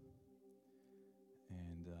hallway,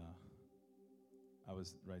 and I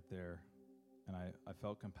was right there, and I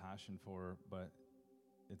felt compassion for her, but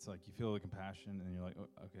it's like you feel the compassion, and you're like, oh,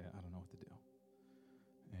 okay, I don't know what to do.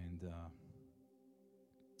 And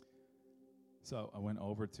so I went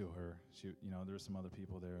over to her. She, there were some other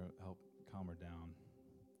people there to help calm her down.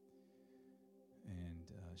 And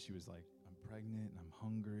she was like, I'm pregnant, and I'm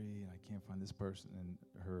hungry, and I can't find this person. And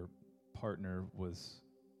her partner was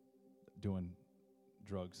doing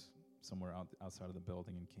drugs somewhere outside of the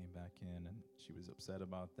building and came back in, and she was upset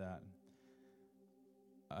about that.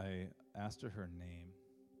 I asked her name,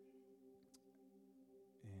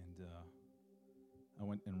 and I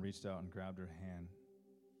went and reached out and grabbed her hand.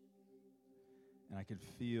 And I could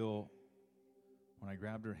feel when I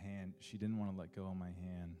grabbed her hand, she didn't want to let go of my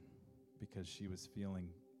hand because she was feeling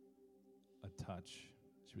a touch.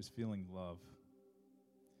 She was feeling love.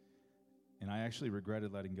 And I actually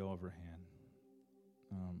regretted letting go of her hand.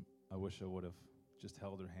 I wish I would have just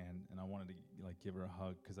held her hand, and I wanted to give her a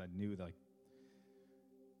hug because I knew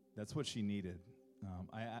that's what she needed.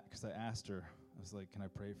 Because I asked her, I was like, can I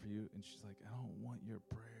pray for you? And she's like, I don't want your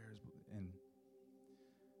prayers. And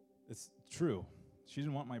it's true. She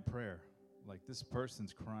didn't want my prayer. Like, this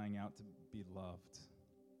person's crying out to be loved.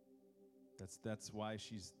 That's why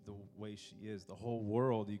she's the way she is. The whole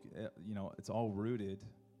world, it's all rooted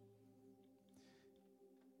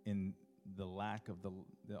in the lack of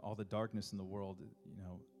all the darkness in the world.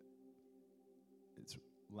 It's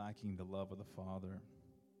lacking the love of the Father.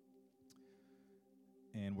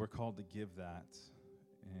 And we're called to give that.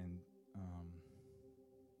 And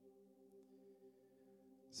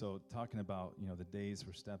so talking about, the days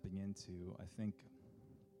we're stepping into, I think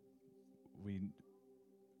we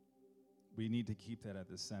need to keep that at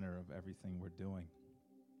the center of everything we're doing.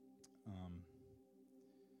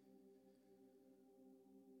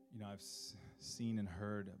 I've seen and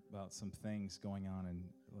heard about some things going on in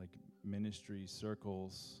ministry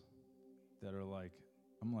circles that are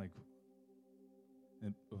I'm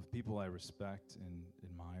of people I respect and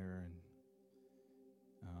admire,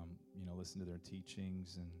 and listen to their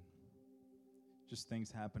teachings, and just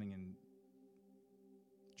things happening in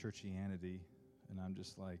churchianity, and I'm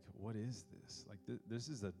just like, what is this? This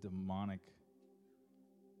is a demonic,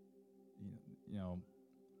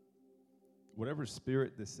 whatever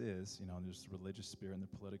spirit this is, there's the religious spirit and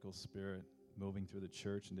the political spirit moving through the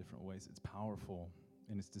church in different ways. It's powerful,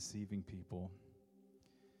 and it's deceiving people.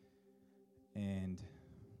 And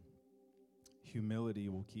humility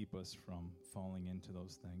will keep us from falling into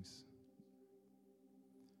those things,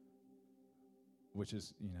 which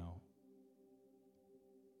is,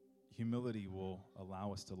 humility will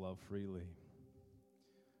allow us to love freely.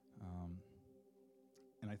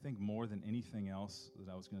 And I think more than anything else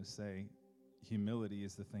that I was going to say, humility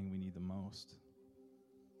is the thing we need the most,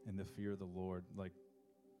 and the fear of the Lord.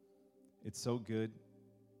 It's so good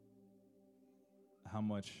how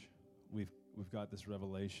much we've got this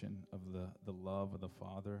revelation of the love of the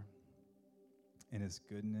Father and his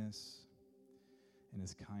goodness and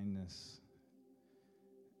his kindness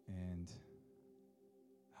and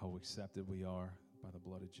how accepted we are by the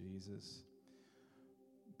blood of Jesus.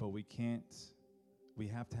 But we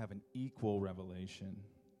have to have an equal revelation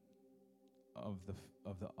of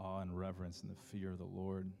the awe and reverence and the fear of the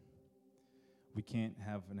Lord. We can't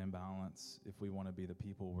have an imbalance if we want to be the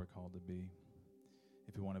people we're called to be.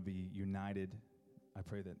 If we want to be united, I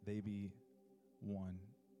pray that they be one,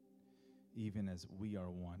 even as we are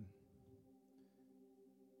one.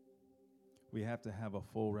 We have to have a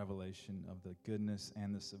full revelation of the goodness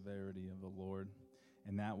and the severity of the Lord,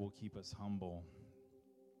 and that will keep us humble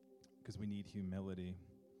because we need humility.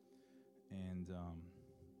 And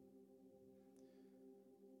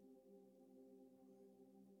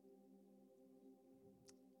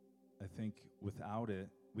I think without it,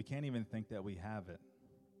 we can't even think that we have it.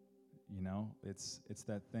 You know, it's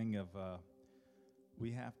that thing of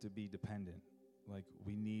we have to be dependent. Like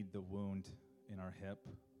we need the wound in our hip,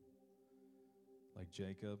 like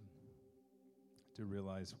Jacob, to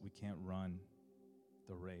realize we can't run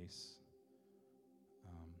the race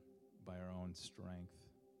by our own strength,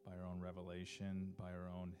 by our own revelation, by our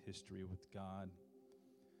own history with God.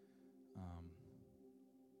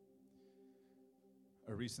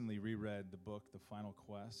 I recently reread the book, The Final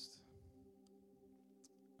Quest.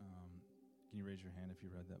 Can you raise your hand if you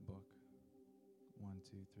read that book? 1,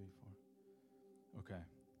 2, 3, 4. Okay.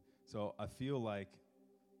 So I feel like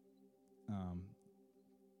one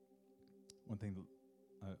thing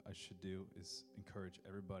that I should do is encourage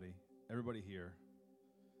everybody here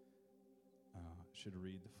should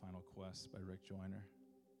read The Final Quest by Rick Joyner.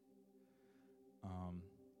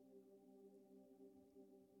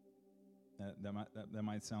 That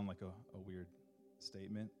might sound like a weird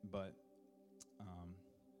statement, but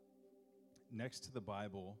next to the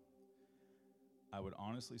Bible, I would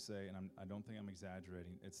honestly say, and I don't think I'm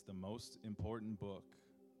exaggerating, it's the most important book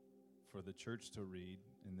for the church to read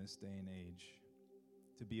in this day and age,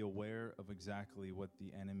 to be aware of exactly what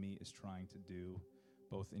the enemy is trying to do,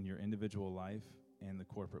 both in your individual life and the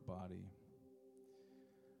corporate body.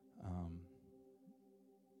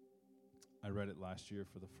 I read it last year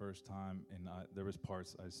for the first time, and there was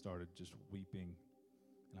parts I started just weeping,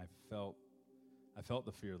 and I felt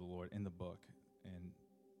the fear of the Lord in the book. And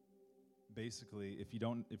basically, if you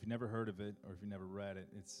never heard of it or if you never read it,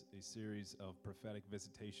 it's a series of prophetic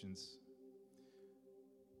visitations.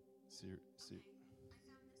 I found this on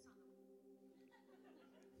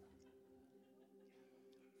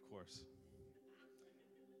Of course.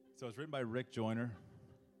 So it's written by Rick Joyner,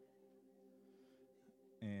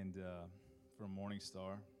 and from Morning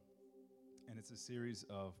Star, and it's a series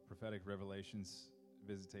of prophetic revelations,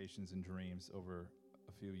 visitations, and dreams over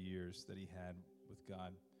a few years that he had with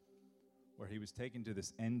God, where he was taken to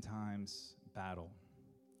this end times battle,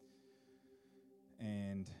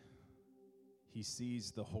 and he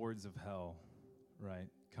sees the hordes of hell,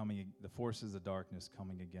 right, the forces of darkness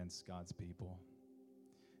coming against God's people,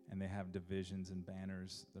 and they have divisions and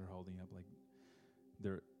banners they're holding up, like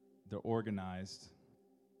they're organized,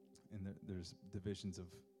 and there's divisions of,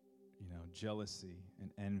 jealousy and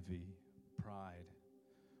envy, pride.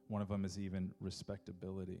 One of them is even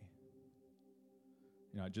respectability.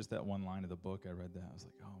 Just that one line of the book, I read that, I was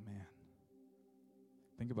like, oh man.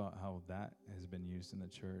 Think about how that has been used in the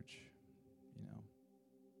church,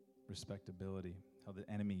 respectability, how the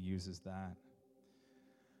enemy uses that.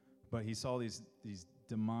 But he saw these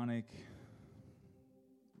demonic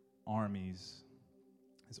armies,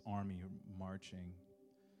 his army marching,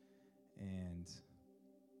 and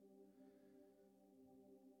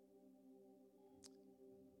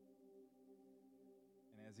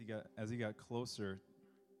as he got closer,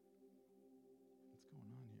 what's going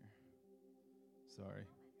on here? Sorry.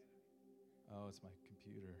 Oh, it's my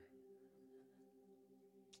computer.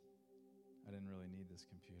 I didn't really need this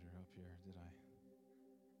computer up here, did I?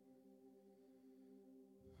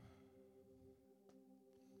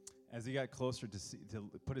 As he got closer to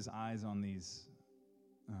put his eyes on these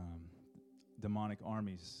demonic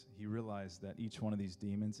armies, he realized that each one of these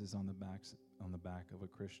demons is on the back of a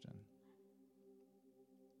Christian.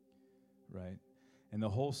 Right? And the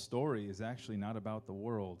whole story is actually not about the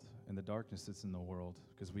world and the darkness that's in the world,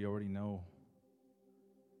 because we already know.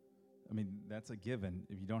 I mean, that's a given.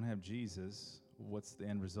 If you don't have Jesus, what's the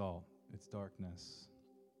end result? It's darkness.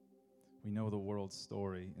 We know the world's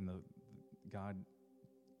story, and God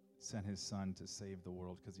sent his son to save the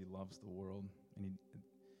world because he loves the world, and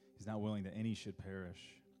he's not willing that any should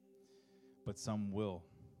perish, but some will.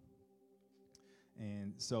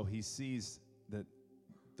 And so he sees that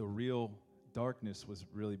the real darkness was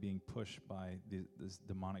really being pushed by these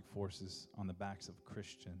demonic forces on the backs of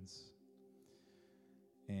Christians.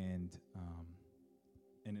 And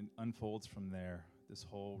it unfolds from there, this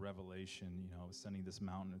whole revelation, ascending this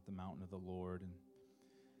mountain at the mountain of the Lord.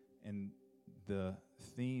 And the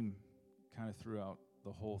theme kind of throughout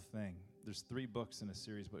the whole thing, there's 3 books in a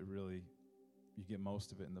series, but really you get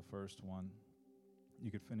most of it in the first one.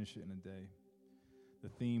 You could finish it in a day. The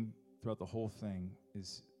theme throughout the whole thing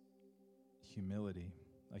is humility.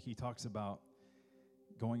 Like he talks about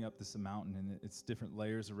going up this mountain, and it's different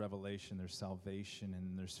layers of revelation. There's salvation,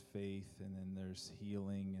 and there's faith, and then there's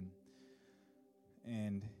healing,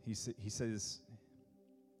 and he says,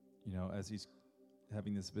 you know, as he's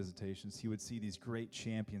having these visitations, he would see these great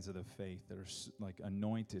champions of the faith that are like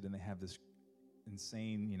anointed, and they have this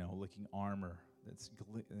insane, you know, looking armor that's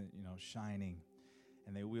shining,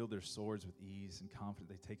 and they wield their swords with ease and confidence.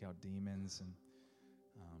 They take out demons, and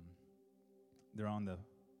they're on the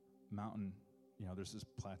mountain. You know, there's this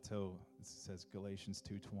plateau. It says Galatians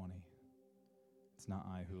 2:20. It's not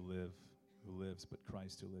I who lives, but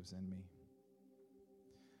Christ who lives in me.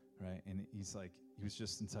 Right? And he was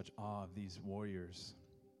just in such awe of these warriors.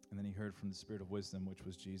 And then he heard from the Spirit of wisdom, which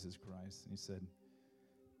was Jesus Christ. And he said,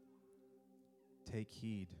 take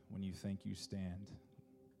heed when you think you stand,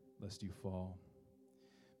 lest you fall.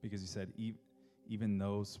 Because he said, even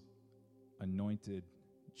those anointed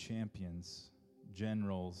champions,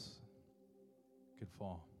 generals, could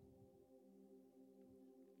fall.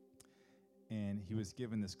 And he was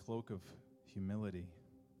given this cloak of humility.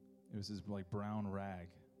 It was his like brown rag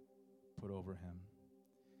put over him.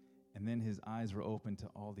 And then his eyes were open to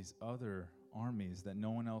all these other armies that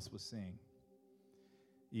no one else was seeing.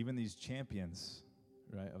 Even these champions,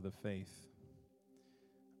 right, of the faith,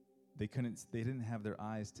 they didn't have their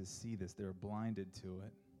eyes to see this. They were blinded to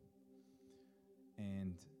it.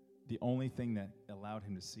 And the only thing that allowed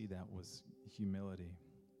him to see that was humility.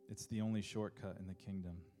 It's the only shortcut in the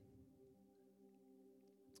kingdom.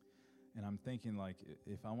 And I'm thinking, like,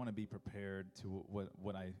 if I want to be prepared to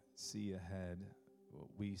what I see ahead, what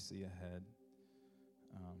we see ahead,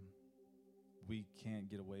 we can't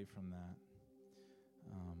get away from that.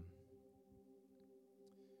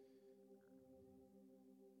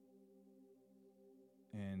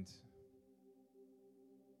 And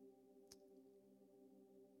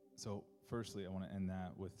so, firstly, I want to end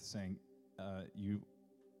that with saying,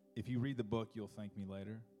 if you read the book, you'll thank me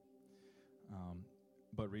later.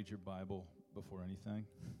 But read your Bible before anything.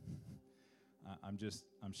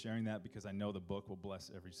 I'm sharing that because I know the book will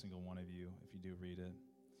bless every single one of you if you do read it.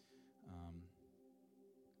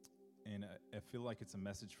 And I feel like it's a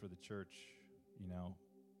message for the church. You know,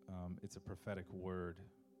 it's a prophetic word.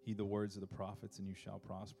 Heed the words of the prophets and you shall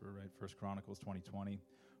prosper, right? 1 Chronicles 20:20.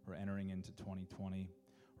 We're entering into 2020.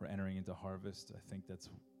 We're entering into harvest. I think that's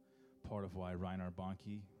part of why Reinhard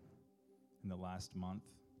Bonnke in the last month.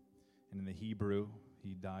 And in the Hebrew,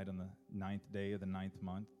 he died on the 9th day of the 9th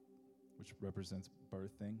month, which represents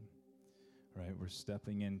birthing, right? We're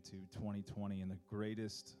stepping into 2020, and the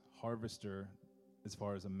greatest harvester as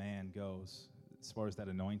far as a man goes, as far as that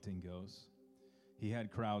anointing goes. He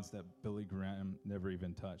had crowds that Billy Graham never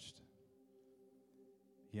even touched.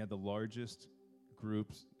 He had the largest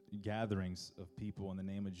gatherings of people in the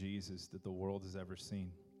name of Jesus that the world has ever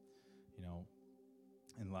seen. You know,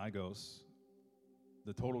 in Lagos,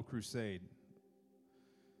 the total crusade,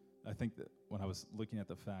 I think that when I was looking at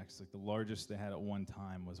the facts, like the largest they had at one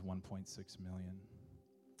time was 1.6 million.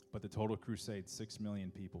 But the total crusade, 6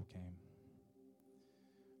 million people came.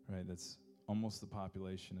 Right, that's almost the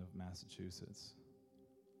population of Massachusetts.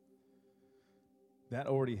 That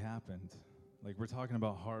already happened. Like, we're talking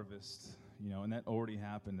about harvest, you know, and that already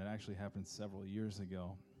happened. That actually happened several years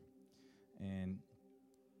ago. And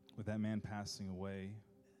with that man passing away,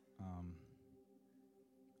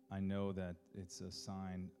 I know that it's a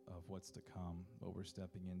sign of what's to come, what we're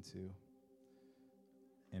stepping into.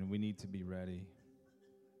 And we need to be ready.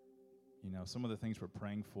 You know, some of the things we're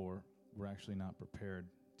praying for, we're actually not prepared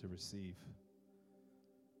to receive.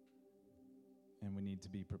 And we need to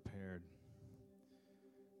be prepared.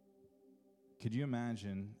 Could you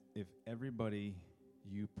imagine if everybody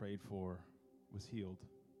you prayed for was healed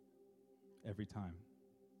every time?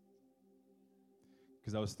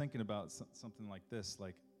 Because I was thinking about something like this,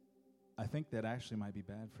 like, I think that actually might be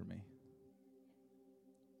bad for me.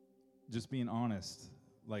 Just being honest,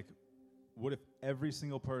 like, what if every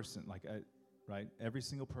single person, right, every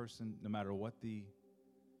single person, no matter what the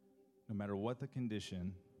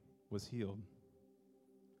condition, was healed?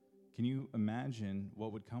 Can you imagine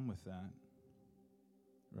what would come with that?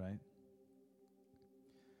 Right?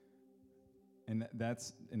 And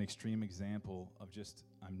that's an extreme example of just,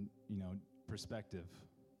 perspective.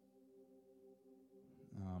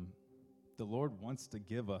 The Lord wants to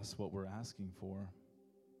give us what we're asking for.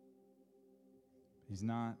 He's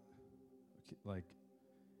not like,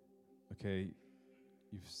 okay,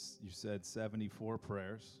 you've said 74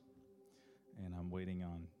 prayers, and I'm waiting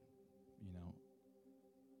on,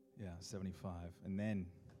 75. And then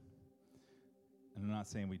And I'm not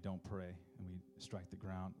saying we don't pray and we strike the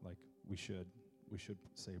ground like we should. We should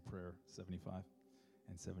say a prayer 75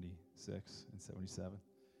 and 76 and 77.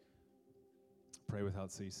 Pray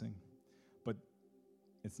without ceasing. But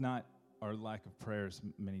it's not our lack of prayers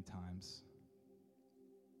many times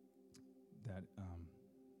that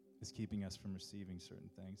is keeping us from receiving certain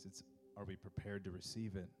things. It's, are we prepared to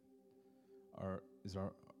receive it? Are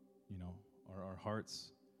our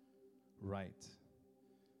hearts right?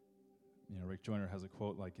 Rick Joyner has a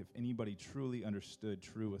quote like, if anybody truly understood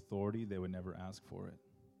true authority, they would never ask for it,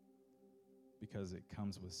 because it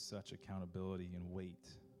comes with such accountability and weight.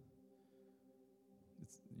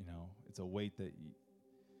 It's a weight that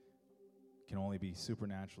can only be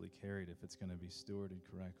supernaturally carried if it's going to be stewarded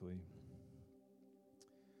correctly.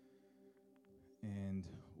 And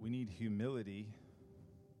we need humility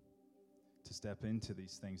to step into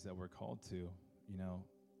these things that we're called to.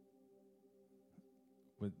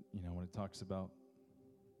 When it talks about,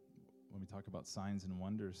 when we talk about signs and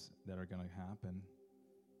wonders that are going to happen,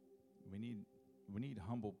 we need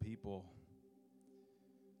humble people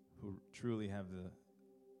who truly have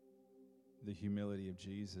the humility of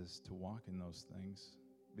Jesus to walk in those things,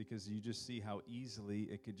 because you just see how easily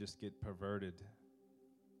it could just get perverted,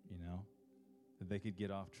 that they could get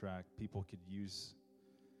off track. People could use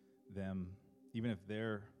them, even if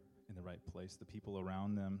they're in the right place, the people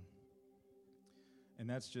around them. And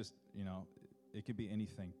that's just, it could be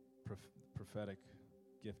anything, prophetic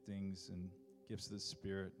giftings and gifts of the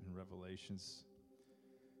Spirit and revelations.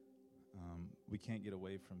 We can't get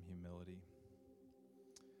away from humility.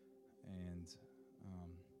 And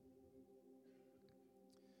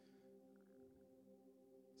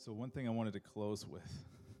so one thing I wanted to close with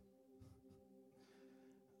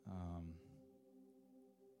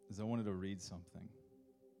is I wanted to read something,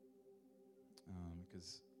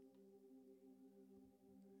 because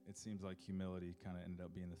it seems like humility kind of ended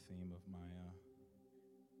up being the theme of my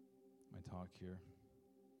talk here.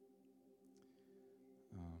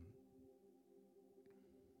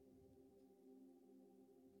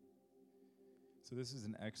 So this is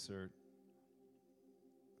an excerpt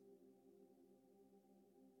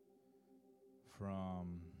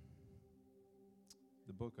from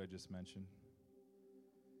the book I just mentioned.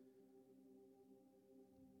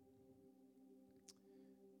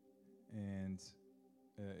 And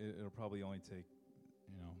it'll probably only take,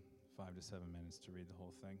 5 to 7 minutes to read the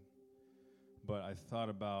whole thing. But I thought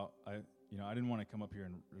about, I didn't want to come up here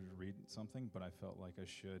and read something, but I felt like I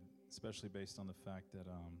should, especially based on the fact that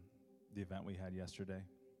the event we had yesterday,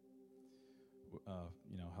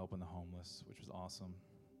 helping the homeless, which was awesome.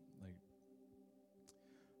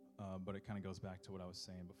 But it kind of goes back to what I was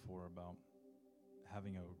saying before about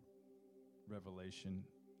having a revelation,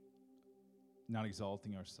 not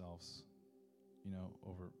exalting ourselves,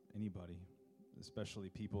 over anybody, especially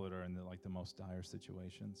people that are in the most dire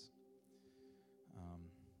situations.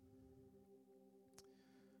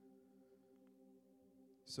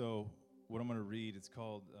 So what I'm going to read, it's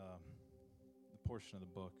called, the portion of the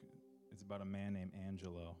book, it's about a man named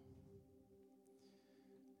Angelo.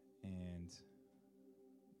 And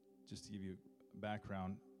just to give you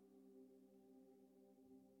background,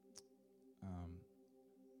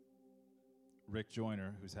 Rick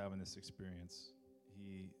Joyner, who's having this experience,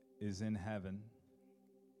 he is in heaven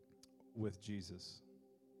with Jesus.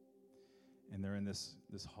 And they're in this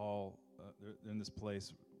hall, they're in this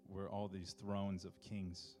place where all these thrones of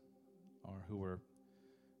kings are, who were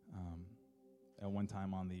at one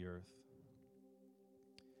time on the earth.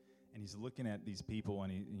 And he's looking at these people,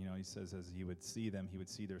 and he says as he would see them, he would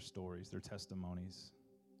see their stories, their testimonies.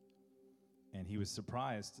 And he was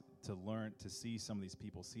surprised to see some of these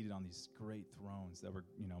people seated on these great thrones that were,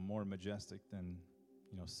 more majestic than,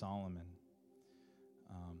 Solomon.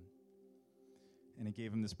 And it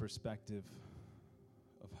gave him this perspective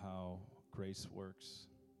of how grace works,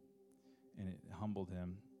 and it humbled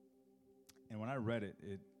him. And when I read it, I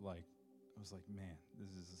was like, man,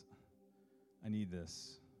 I need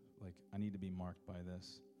this. I need to be marked by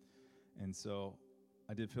this. And so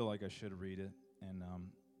I did feel like I should read it. And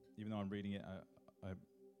even though I'm reading it, I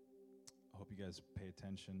hope you guys pay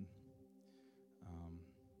attention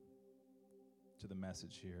to the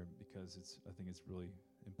message here, because I think it's really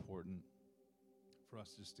important for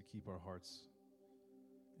us just to keep our hearts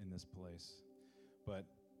in this place. But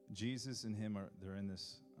Jesus and him they're in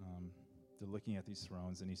this, they're looking at these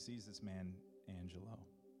thrones, and he sees this man, Angelo.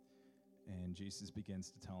 And Jesus begins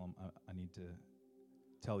to tell him, I need to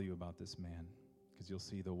tell you about this man, because you'll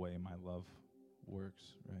see the way my love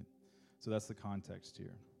works, right? So that's the context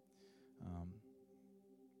here.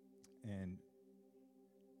 And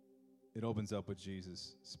it opens up with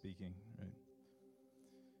Jesus speaking, right?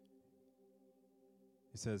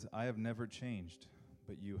 He says, I have never changed,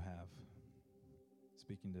 but you have.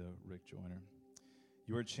 Speaking to Rick Joyner.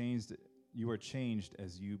 You are changed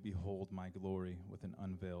as you behold my glory with an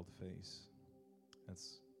unveiled face.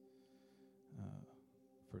 That's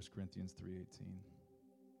 1 Corinthians 3:18.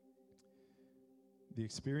 The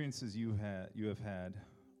experiences you have had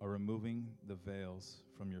are removing the veils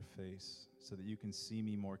from your face so that you can see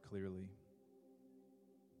me more clearly.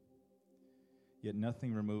 Yet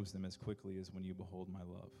nothing removes them as quickly as when you behold my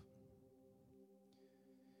love.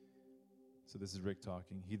 So this is Rick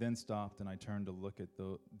talking. He then stopped, and I turned to look at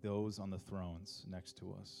those on the thrones next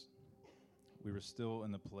to us. We were still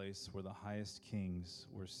in the place where the highest kings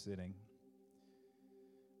were sitting.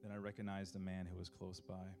 Then I recognized a man who was close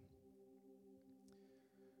by.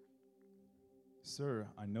 Sir,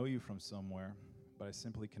 I know you from somewhere, but I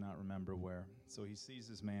simply cannot remember where. So he sees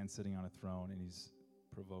this man sitting on a throne, and he's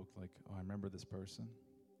provoked, like, oh, I remember this person.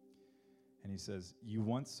 And he says, you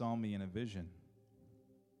once saw me in a vision.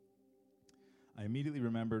 I immediately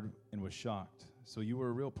remembered and was shocked. So you were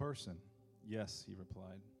a real person? Yes, he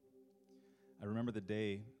replied. I remember the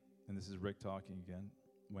day, and this is Rick talking again,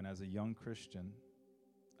 when as a young Christian,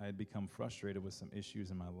 I had become frustrated with some issues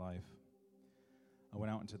in my life. I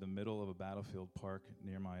went out into the middle of a battlefield park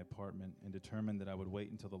near my apartment and determined that I would wait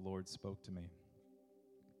until the Lord spoke to me.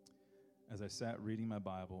 As I sat reading my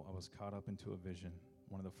Bible, I was caught up into a vision,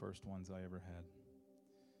 one of the first ones I ever had.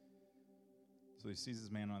 So he sees this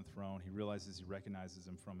man on the throne. He realizes he recognizes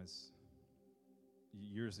him from his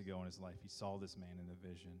years ago in his life. He saw this man in a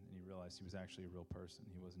vision, and he realized he was actually a real person.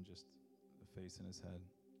 He wasn't just a face in his head.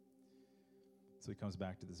 So he comes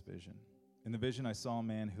back to this vision. In the vision, I saw a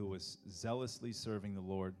man who was zealously serving the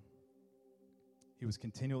Lord. He was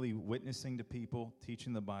continually witnessing to people,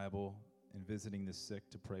 teaching the Bible, and visiting the sick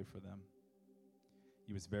to pray for them.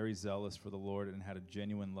 He was very zealous for the Lord and had a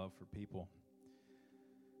genuine love for people.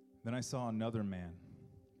 Then I saw another man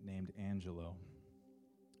named Angelo,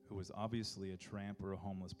 who was obviously a tramp or a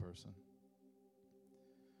homeless person.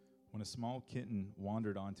 When a small kitten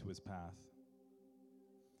wandered onto his path,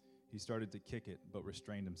 he started to kick it but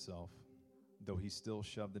restrained himself, though he still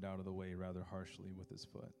shoved it out of the way rather harshly with his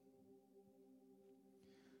foot.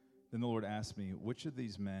 Then the Lord asked me, which of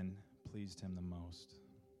these men pleased him the most?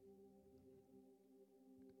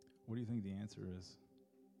 What do you think the answer is?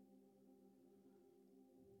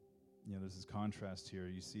 You know, there's this contrast here.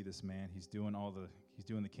 You see this man, he's doing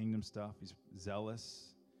the kingdom stuff. He's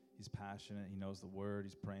zealous, he's passionate, he knows the word,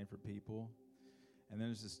 he's praying for people. And then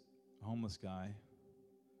there's this homeless guy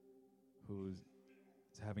who's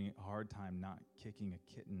having a hard time not kicking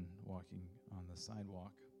a kitten walking on the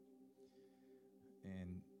sidewalk.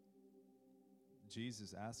 And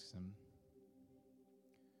Jesus asks him,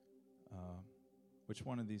 which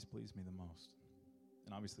one of these pleased me the most?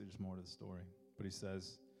 And obviously there's more to the story. But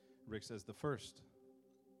Rick says the first,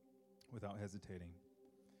 without hesitating.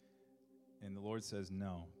 And the Lord says,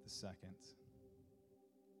 no, the second.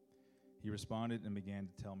 He responded and began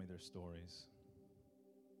to tell me their stories.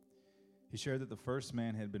 He shared that the first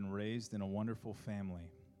man had been raised in a wonderful family,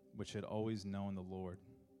 which had always known the Lord.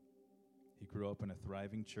 He grew up in a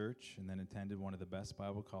thriving church and then attended one of the best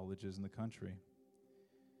Bible colleges in the country.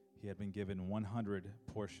 He had been given 100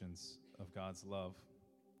 portions of God's love,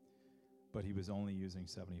 but he was only using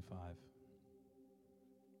 75.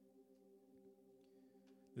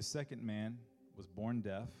 The second man was born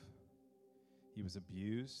deaf. He was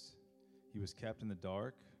abused. He was kept in the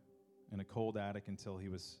dark in a cold attic until he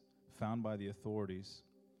was found by the authorities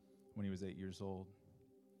when he was 8 years old.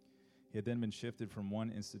 He had then been shifted from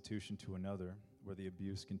one institution to another where the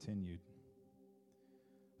abuse continued.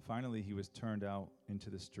 Finally, he was turned out into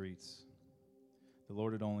the streets. The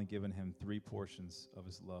Lord had only given him 3 portions of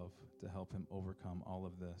his love to help him overcome all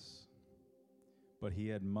of this. But he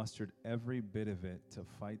had mustered every bit of it to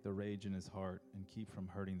fight the rage in his heart and keep from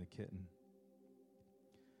hurting the kitten.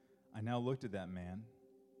 I now looked at that man,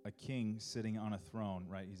 a king sitting on a throne,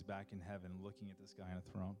 right? He's back in heaven looking at this guy on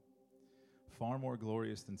a throne, far more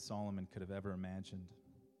glorious than Solomon could have ever imagined.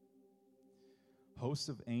 Hosts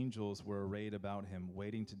of angels were arrayed about him,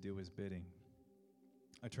 waiting to do his bidding.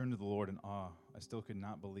 I turned to the Lord in awe. I still could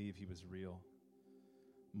not believe he was real,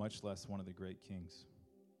 much less one of the great kings.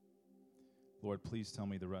 Lord, please tell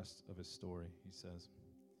me the rest of his story, he says.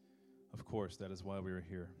 Of course, that is why we are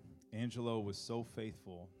here. Angelo was so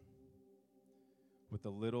faithful with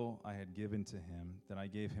the little I had given to him that I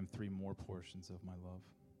gave him 3 more portions of my love.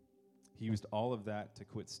 He used all of that to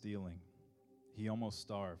quit stealing. He almost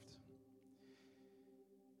starved.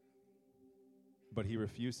 But he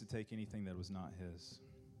refused to take anything that was not his.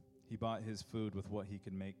 He bought his food with what he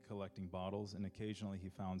could make collecting bottles, and occasionally he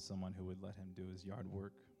found someone who would let him do his yard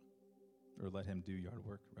work, or let him do yard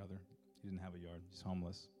work, rather. He didn't have a yard. He's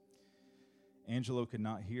homeless. Angelo could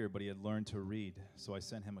not hear, but he had learned to read, so I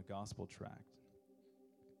sent him a gospel tract.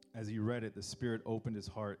 As he read it, the Spirit opened his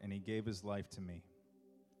heart, and he gave his life to me.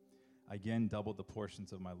 I again doubled the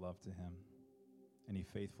portions of my love to him, and he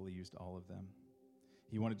faithfully used all of them.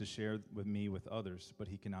 He wanted to share with me with others, but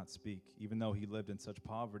he cannot speak. Even though he lived in such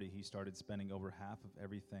poverty, he started spending over half of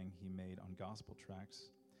everything he made on gospel tracts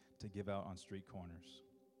to give out on street corners.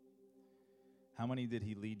 How many did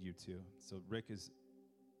he lead you to? So Rick is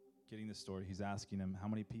getting the story. He's asking him, how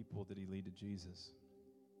many people did he lead to Jesus?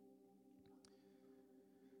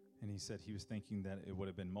 And he said he was thinking that it would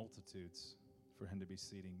have been multitudes for him to be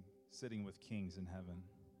sitting with kings in heaven.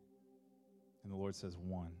 And the Lord says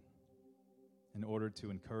one. In order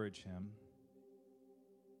to encourage him,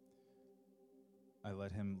 I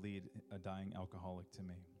let him lead a dying alcoholic to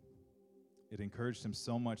me. It encouraged him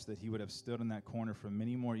so much that he would have stood in that corner for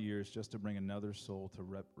many more years just to bring another soul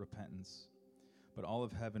to repentance. But all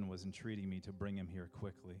of heaven was entreating me to bring him here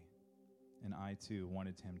quickly, and I too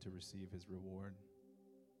wanted him to receive his reward.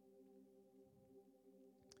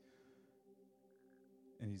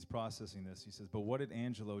 And he's processing this. He says, but what did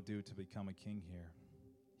Angelo do to become a king here?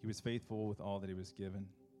 He was faithful with all that he was given.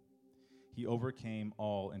 He overcame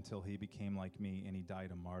all until he became like me, and he died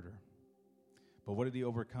a martyr. But what did he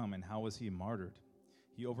overcome, and how was he martyred?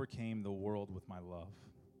 He overcame the world with my love.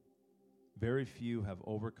 Very few have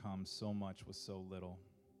overcome so much with so little.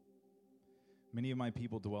 Many of my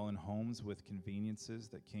people dwell in homes with conveniences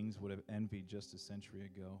that kings would have envied just a century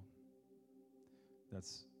ago.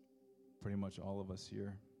 That's pretty much all of us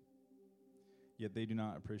here. Yet they do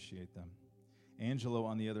not appreciate them. Angelo,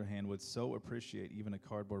 on the other hand, would so appreciate even a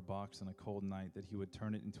cardboard box on a cold night that he would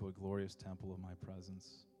turn it into a glorious temple of my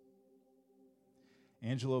presence.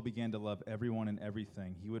 Angelo began to love everyone and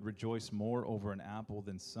everything. He would rejoice more over an apple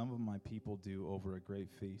than some of my people do over a great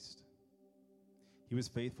feast. He was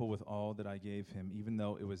faithful with all that I gave him, even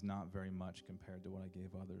though it was not very much compared to what I gave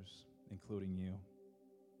others, including you.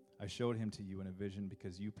 I showed him to you in a vision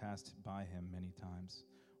because you passed by him many times.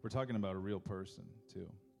 We're talking about a real person, too.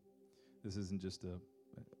 This isn't just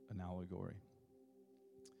an allegory.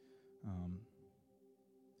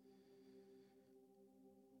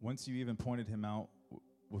 Once you even pointed him out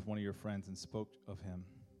with one of your friends and spoke of him.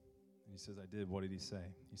 And he says, I did. What did he say?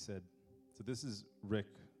 He said, so this is Rick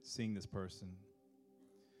seeing this person.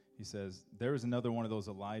 He says, there is another one of those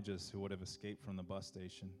Elijahs who would have escaped from the bus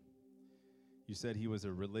station. You said he was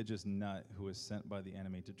a religious nut who was sent by the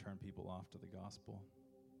enemy to turn people off to the gospel.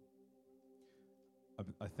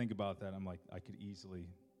 I think about that. I'm like, I could easily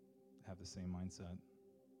have the same mindset.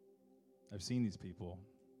 I've seen these people,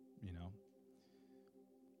 you know.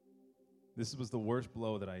 This was the worst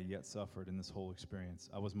blow that I yet suffered in this whole experience.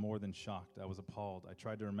 I was more than shocked. I was appalled. I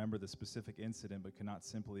tried to remember the specific incident, but could not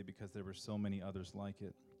simply because there were so many others like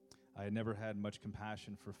it. I had never had much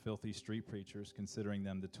compassion for filthy street preachers, considering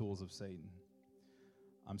them the tools of Satan.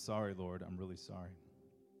 I'm sorry, Lord. I'm really sorry.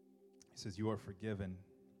 He says, you are forgiven.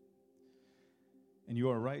 And you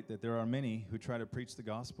are right that there are many who try to preach the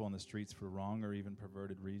gospel on the streets for wrong or even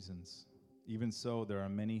perverted reasons. Even so, there are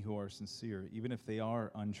many who are sincere. Even if they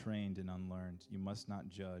are untrained and unlearned, you must not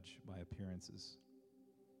judge by appearances.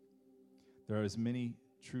 There are as many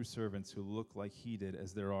true servants who look like he did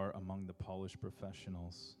as there are among the polished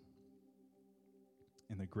professionals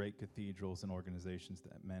in the great cathedrals and organizations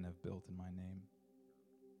that men have built in my name.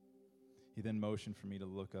 He then motioned for me to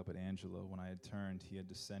look up at Angelo. When I had turned, he had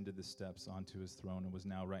descended the steps onto his throne and was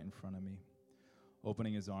now right in front of me.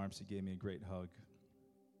 Opening his arms, he gave me a great hug.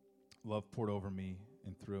 Love poured over me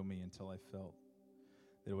and through me until I felt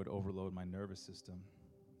that it would overload my nervous system.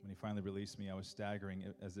 When he finally released me, I was staggering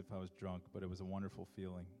as if I was drunk, but it was a wonderful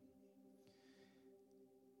feeling.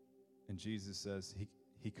 And Jesus says,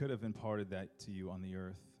 he could have imparted that to you on the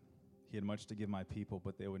earth. He had much to give my people,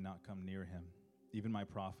 but they would not come near him. Even my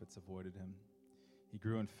prophets avoided him. He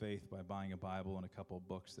grew in faith by buying a Bible and a couple of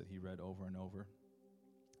books that he read over and over.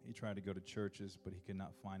 He tried to go to churches, but he could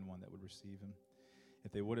not find one that would receive him.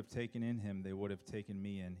 If they would have taken in him, they would have taken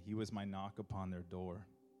me in. He was my knock upon their door.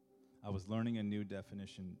 I was learning a new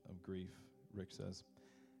definition of grief, Rick says.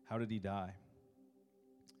 How did he die?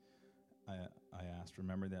 I asked,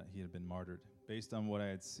 remembering that he had been martyred. Based on what I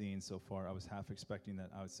had seen so far, I was half expecting that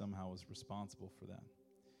I somehow was responsible for that.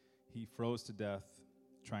 He froze to death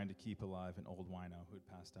trying to keep alive an old wino who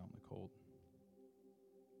had passed out in the cold.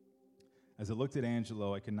 As I looked at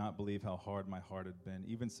Angelo, I could not believe how hard my heart had been.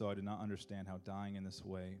 Even so, I did not understand how dying in this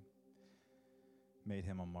way made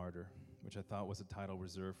him a martyr. which I thought was a title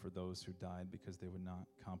reserved for those who died because they would not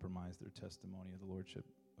compromise their testimony of the Lordship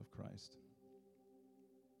of Christ.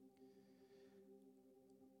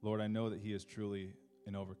 Lord, I know that he is truly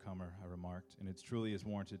an overcomer, I remarked, and it truly is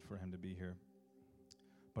warranted for him to be here.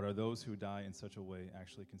 But are those who die in such a way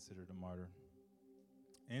actually considered a martyr?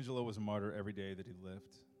 Angelo was a martyr every day that he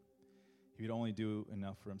lived. He would only do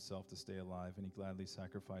enough for himself to stay alive, and he gladly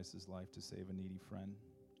sacrificed his life to save a needy friend.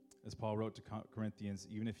 As Paul wrote to Corinthians,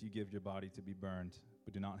 even if you give your body to be burned,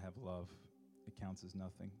 but do not have love, it counts as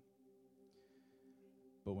nothing.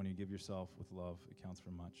 But when you give yourself with love, it counts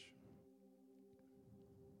for much.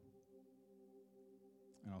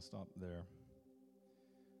 And I'll stop there.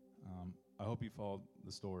 I hope you followed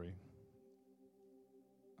the story.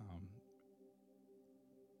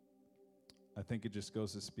 I think it just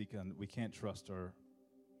goes to speak on we can't trust our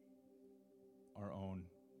own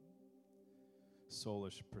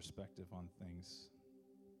soulish perspective on things.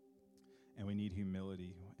 And we need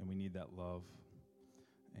humility, and we need that love.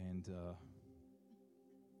 And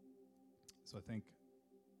so I think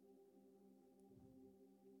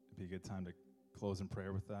it'd be a good time to close in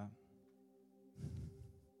prayer with that.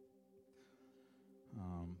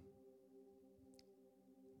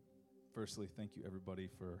 Firstly, thank you, everybody,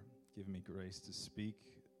 for giving me grace to speak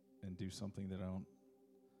and do something that I don't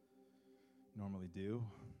normally do.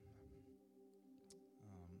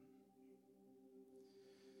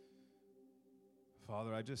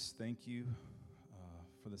 Father, I just thank you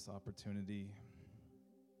for this opportunity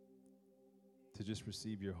to just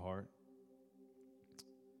receive your heart,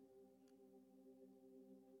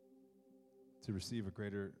 to receive a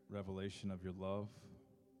greater revelation of your love,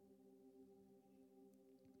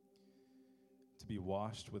 to be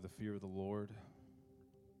washed with the fear of the Lord,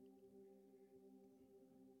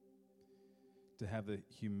 to have the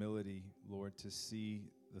humility, Lord, to see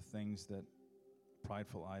the things that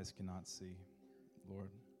prideful eyes cannot see, Lord.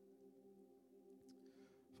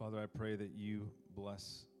 Father, I pray that you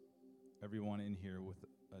bless everyone in here with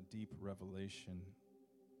a deep revelation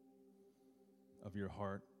of your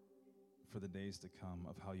heart for the days to come,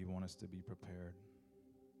 of how you want us to be prepared.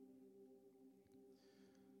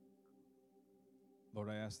 Lord,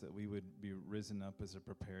 I ask that we would be risen up as a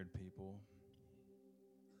prepared people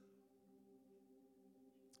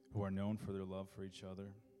who are known for their love for each other.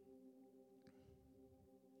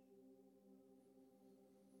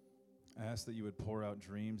 I ask that you would pour out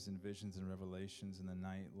dreams and visions and revelations in the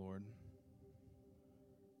night, Lord,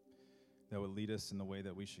 that would lead us in the way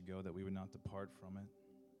that we should go, that we would not depart from it.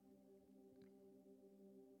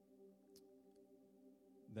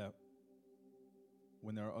 That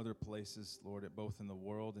when there are other places, Lord, both in the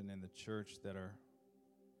world and in the church that are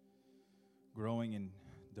growing in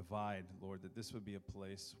divide, Lord, that this would be a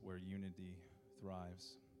place where unity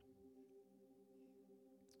thrives.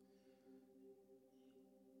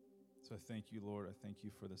 So I thank you, Lord. I thank you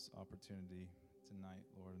for this opportunity tonight,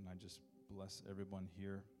 Lord, and I just bless everyone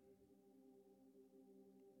here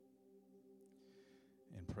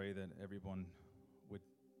and pray that everyone would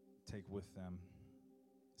take with them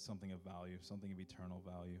something of value, something of eternal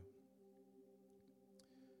value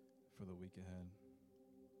for the week ahead.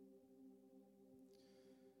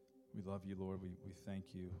 We love you, Lord. We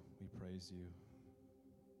thank you. We praise you.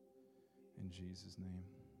 In Jesus' name.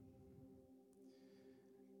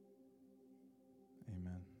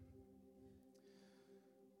 Amen.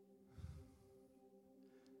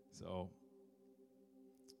 So,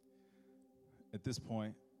 at this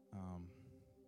point,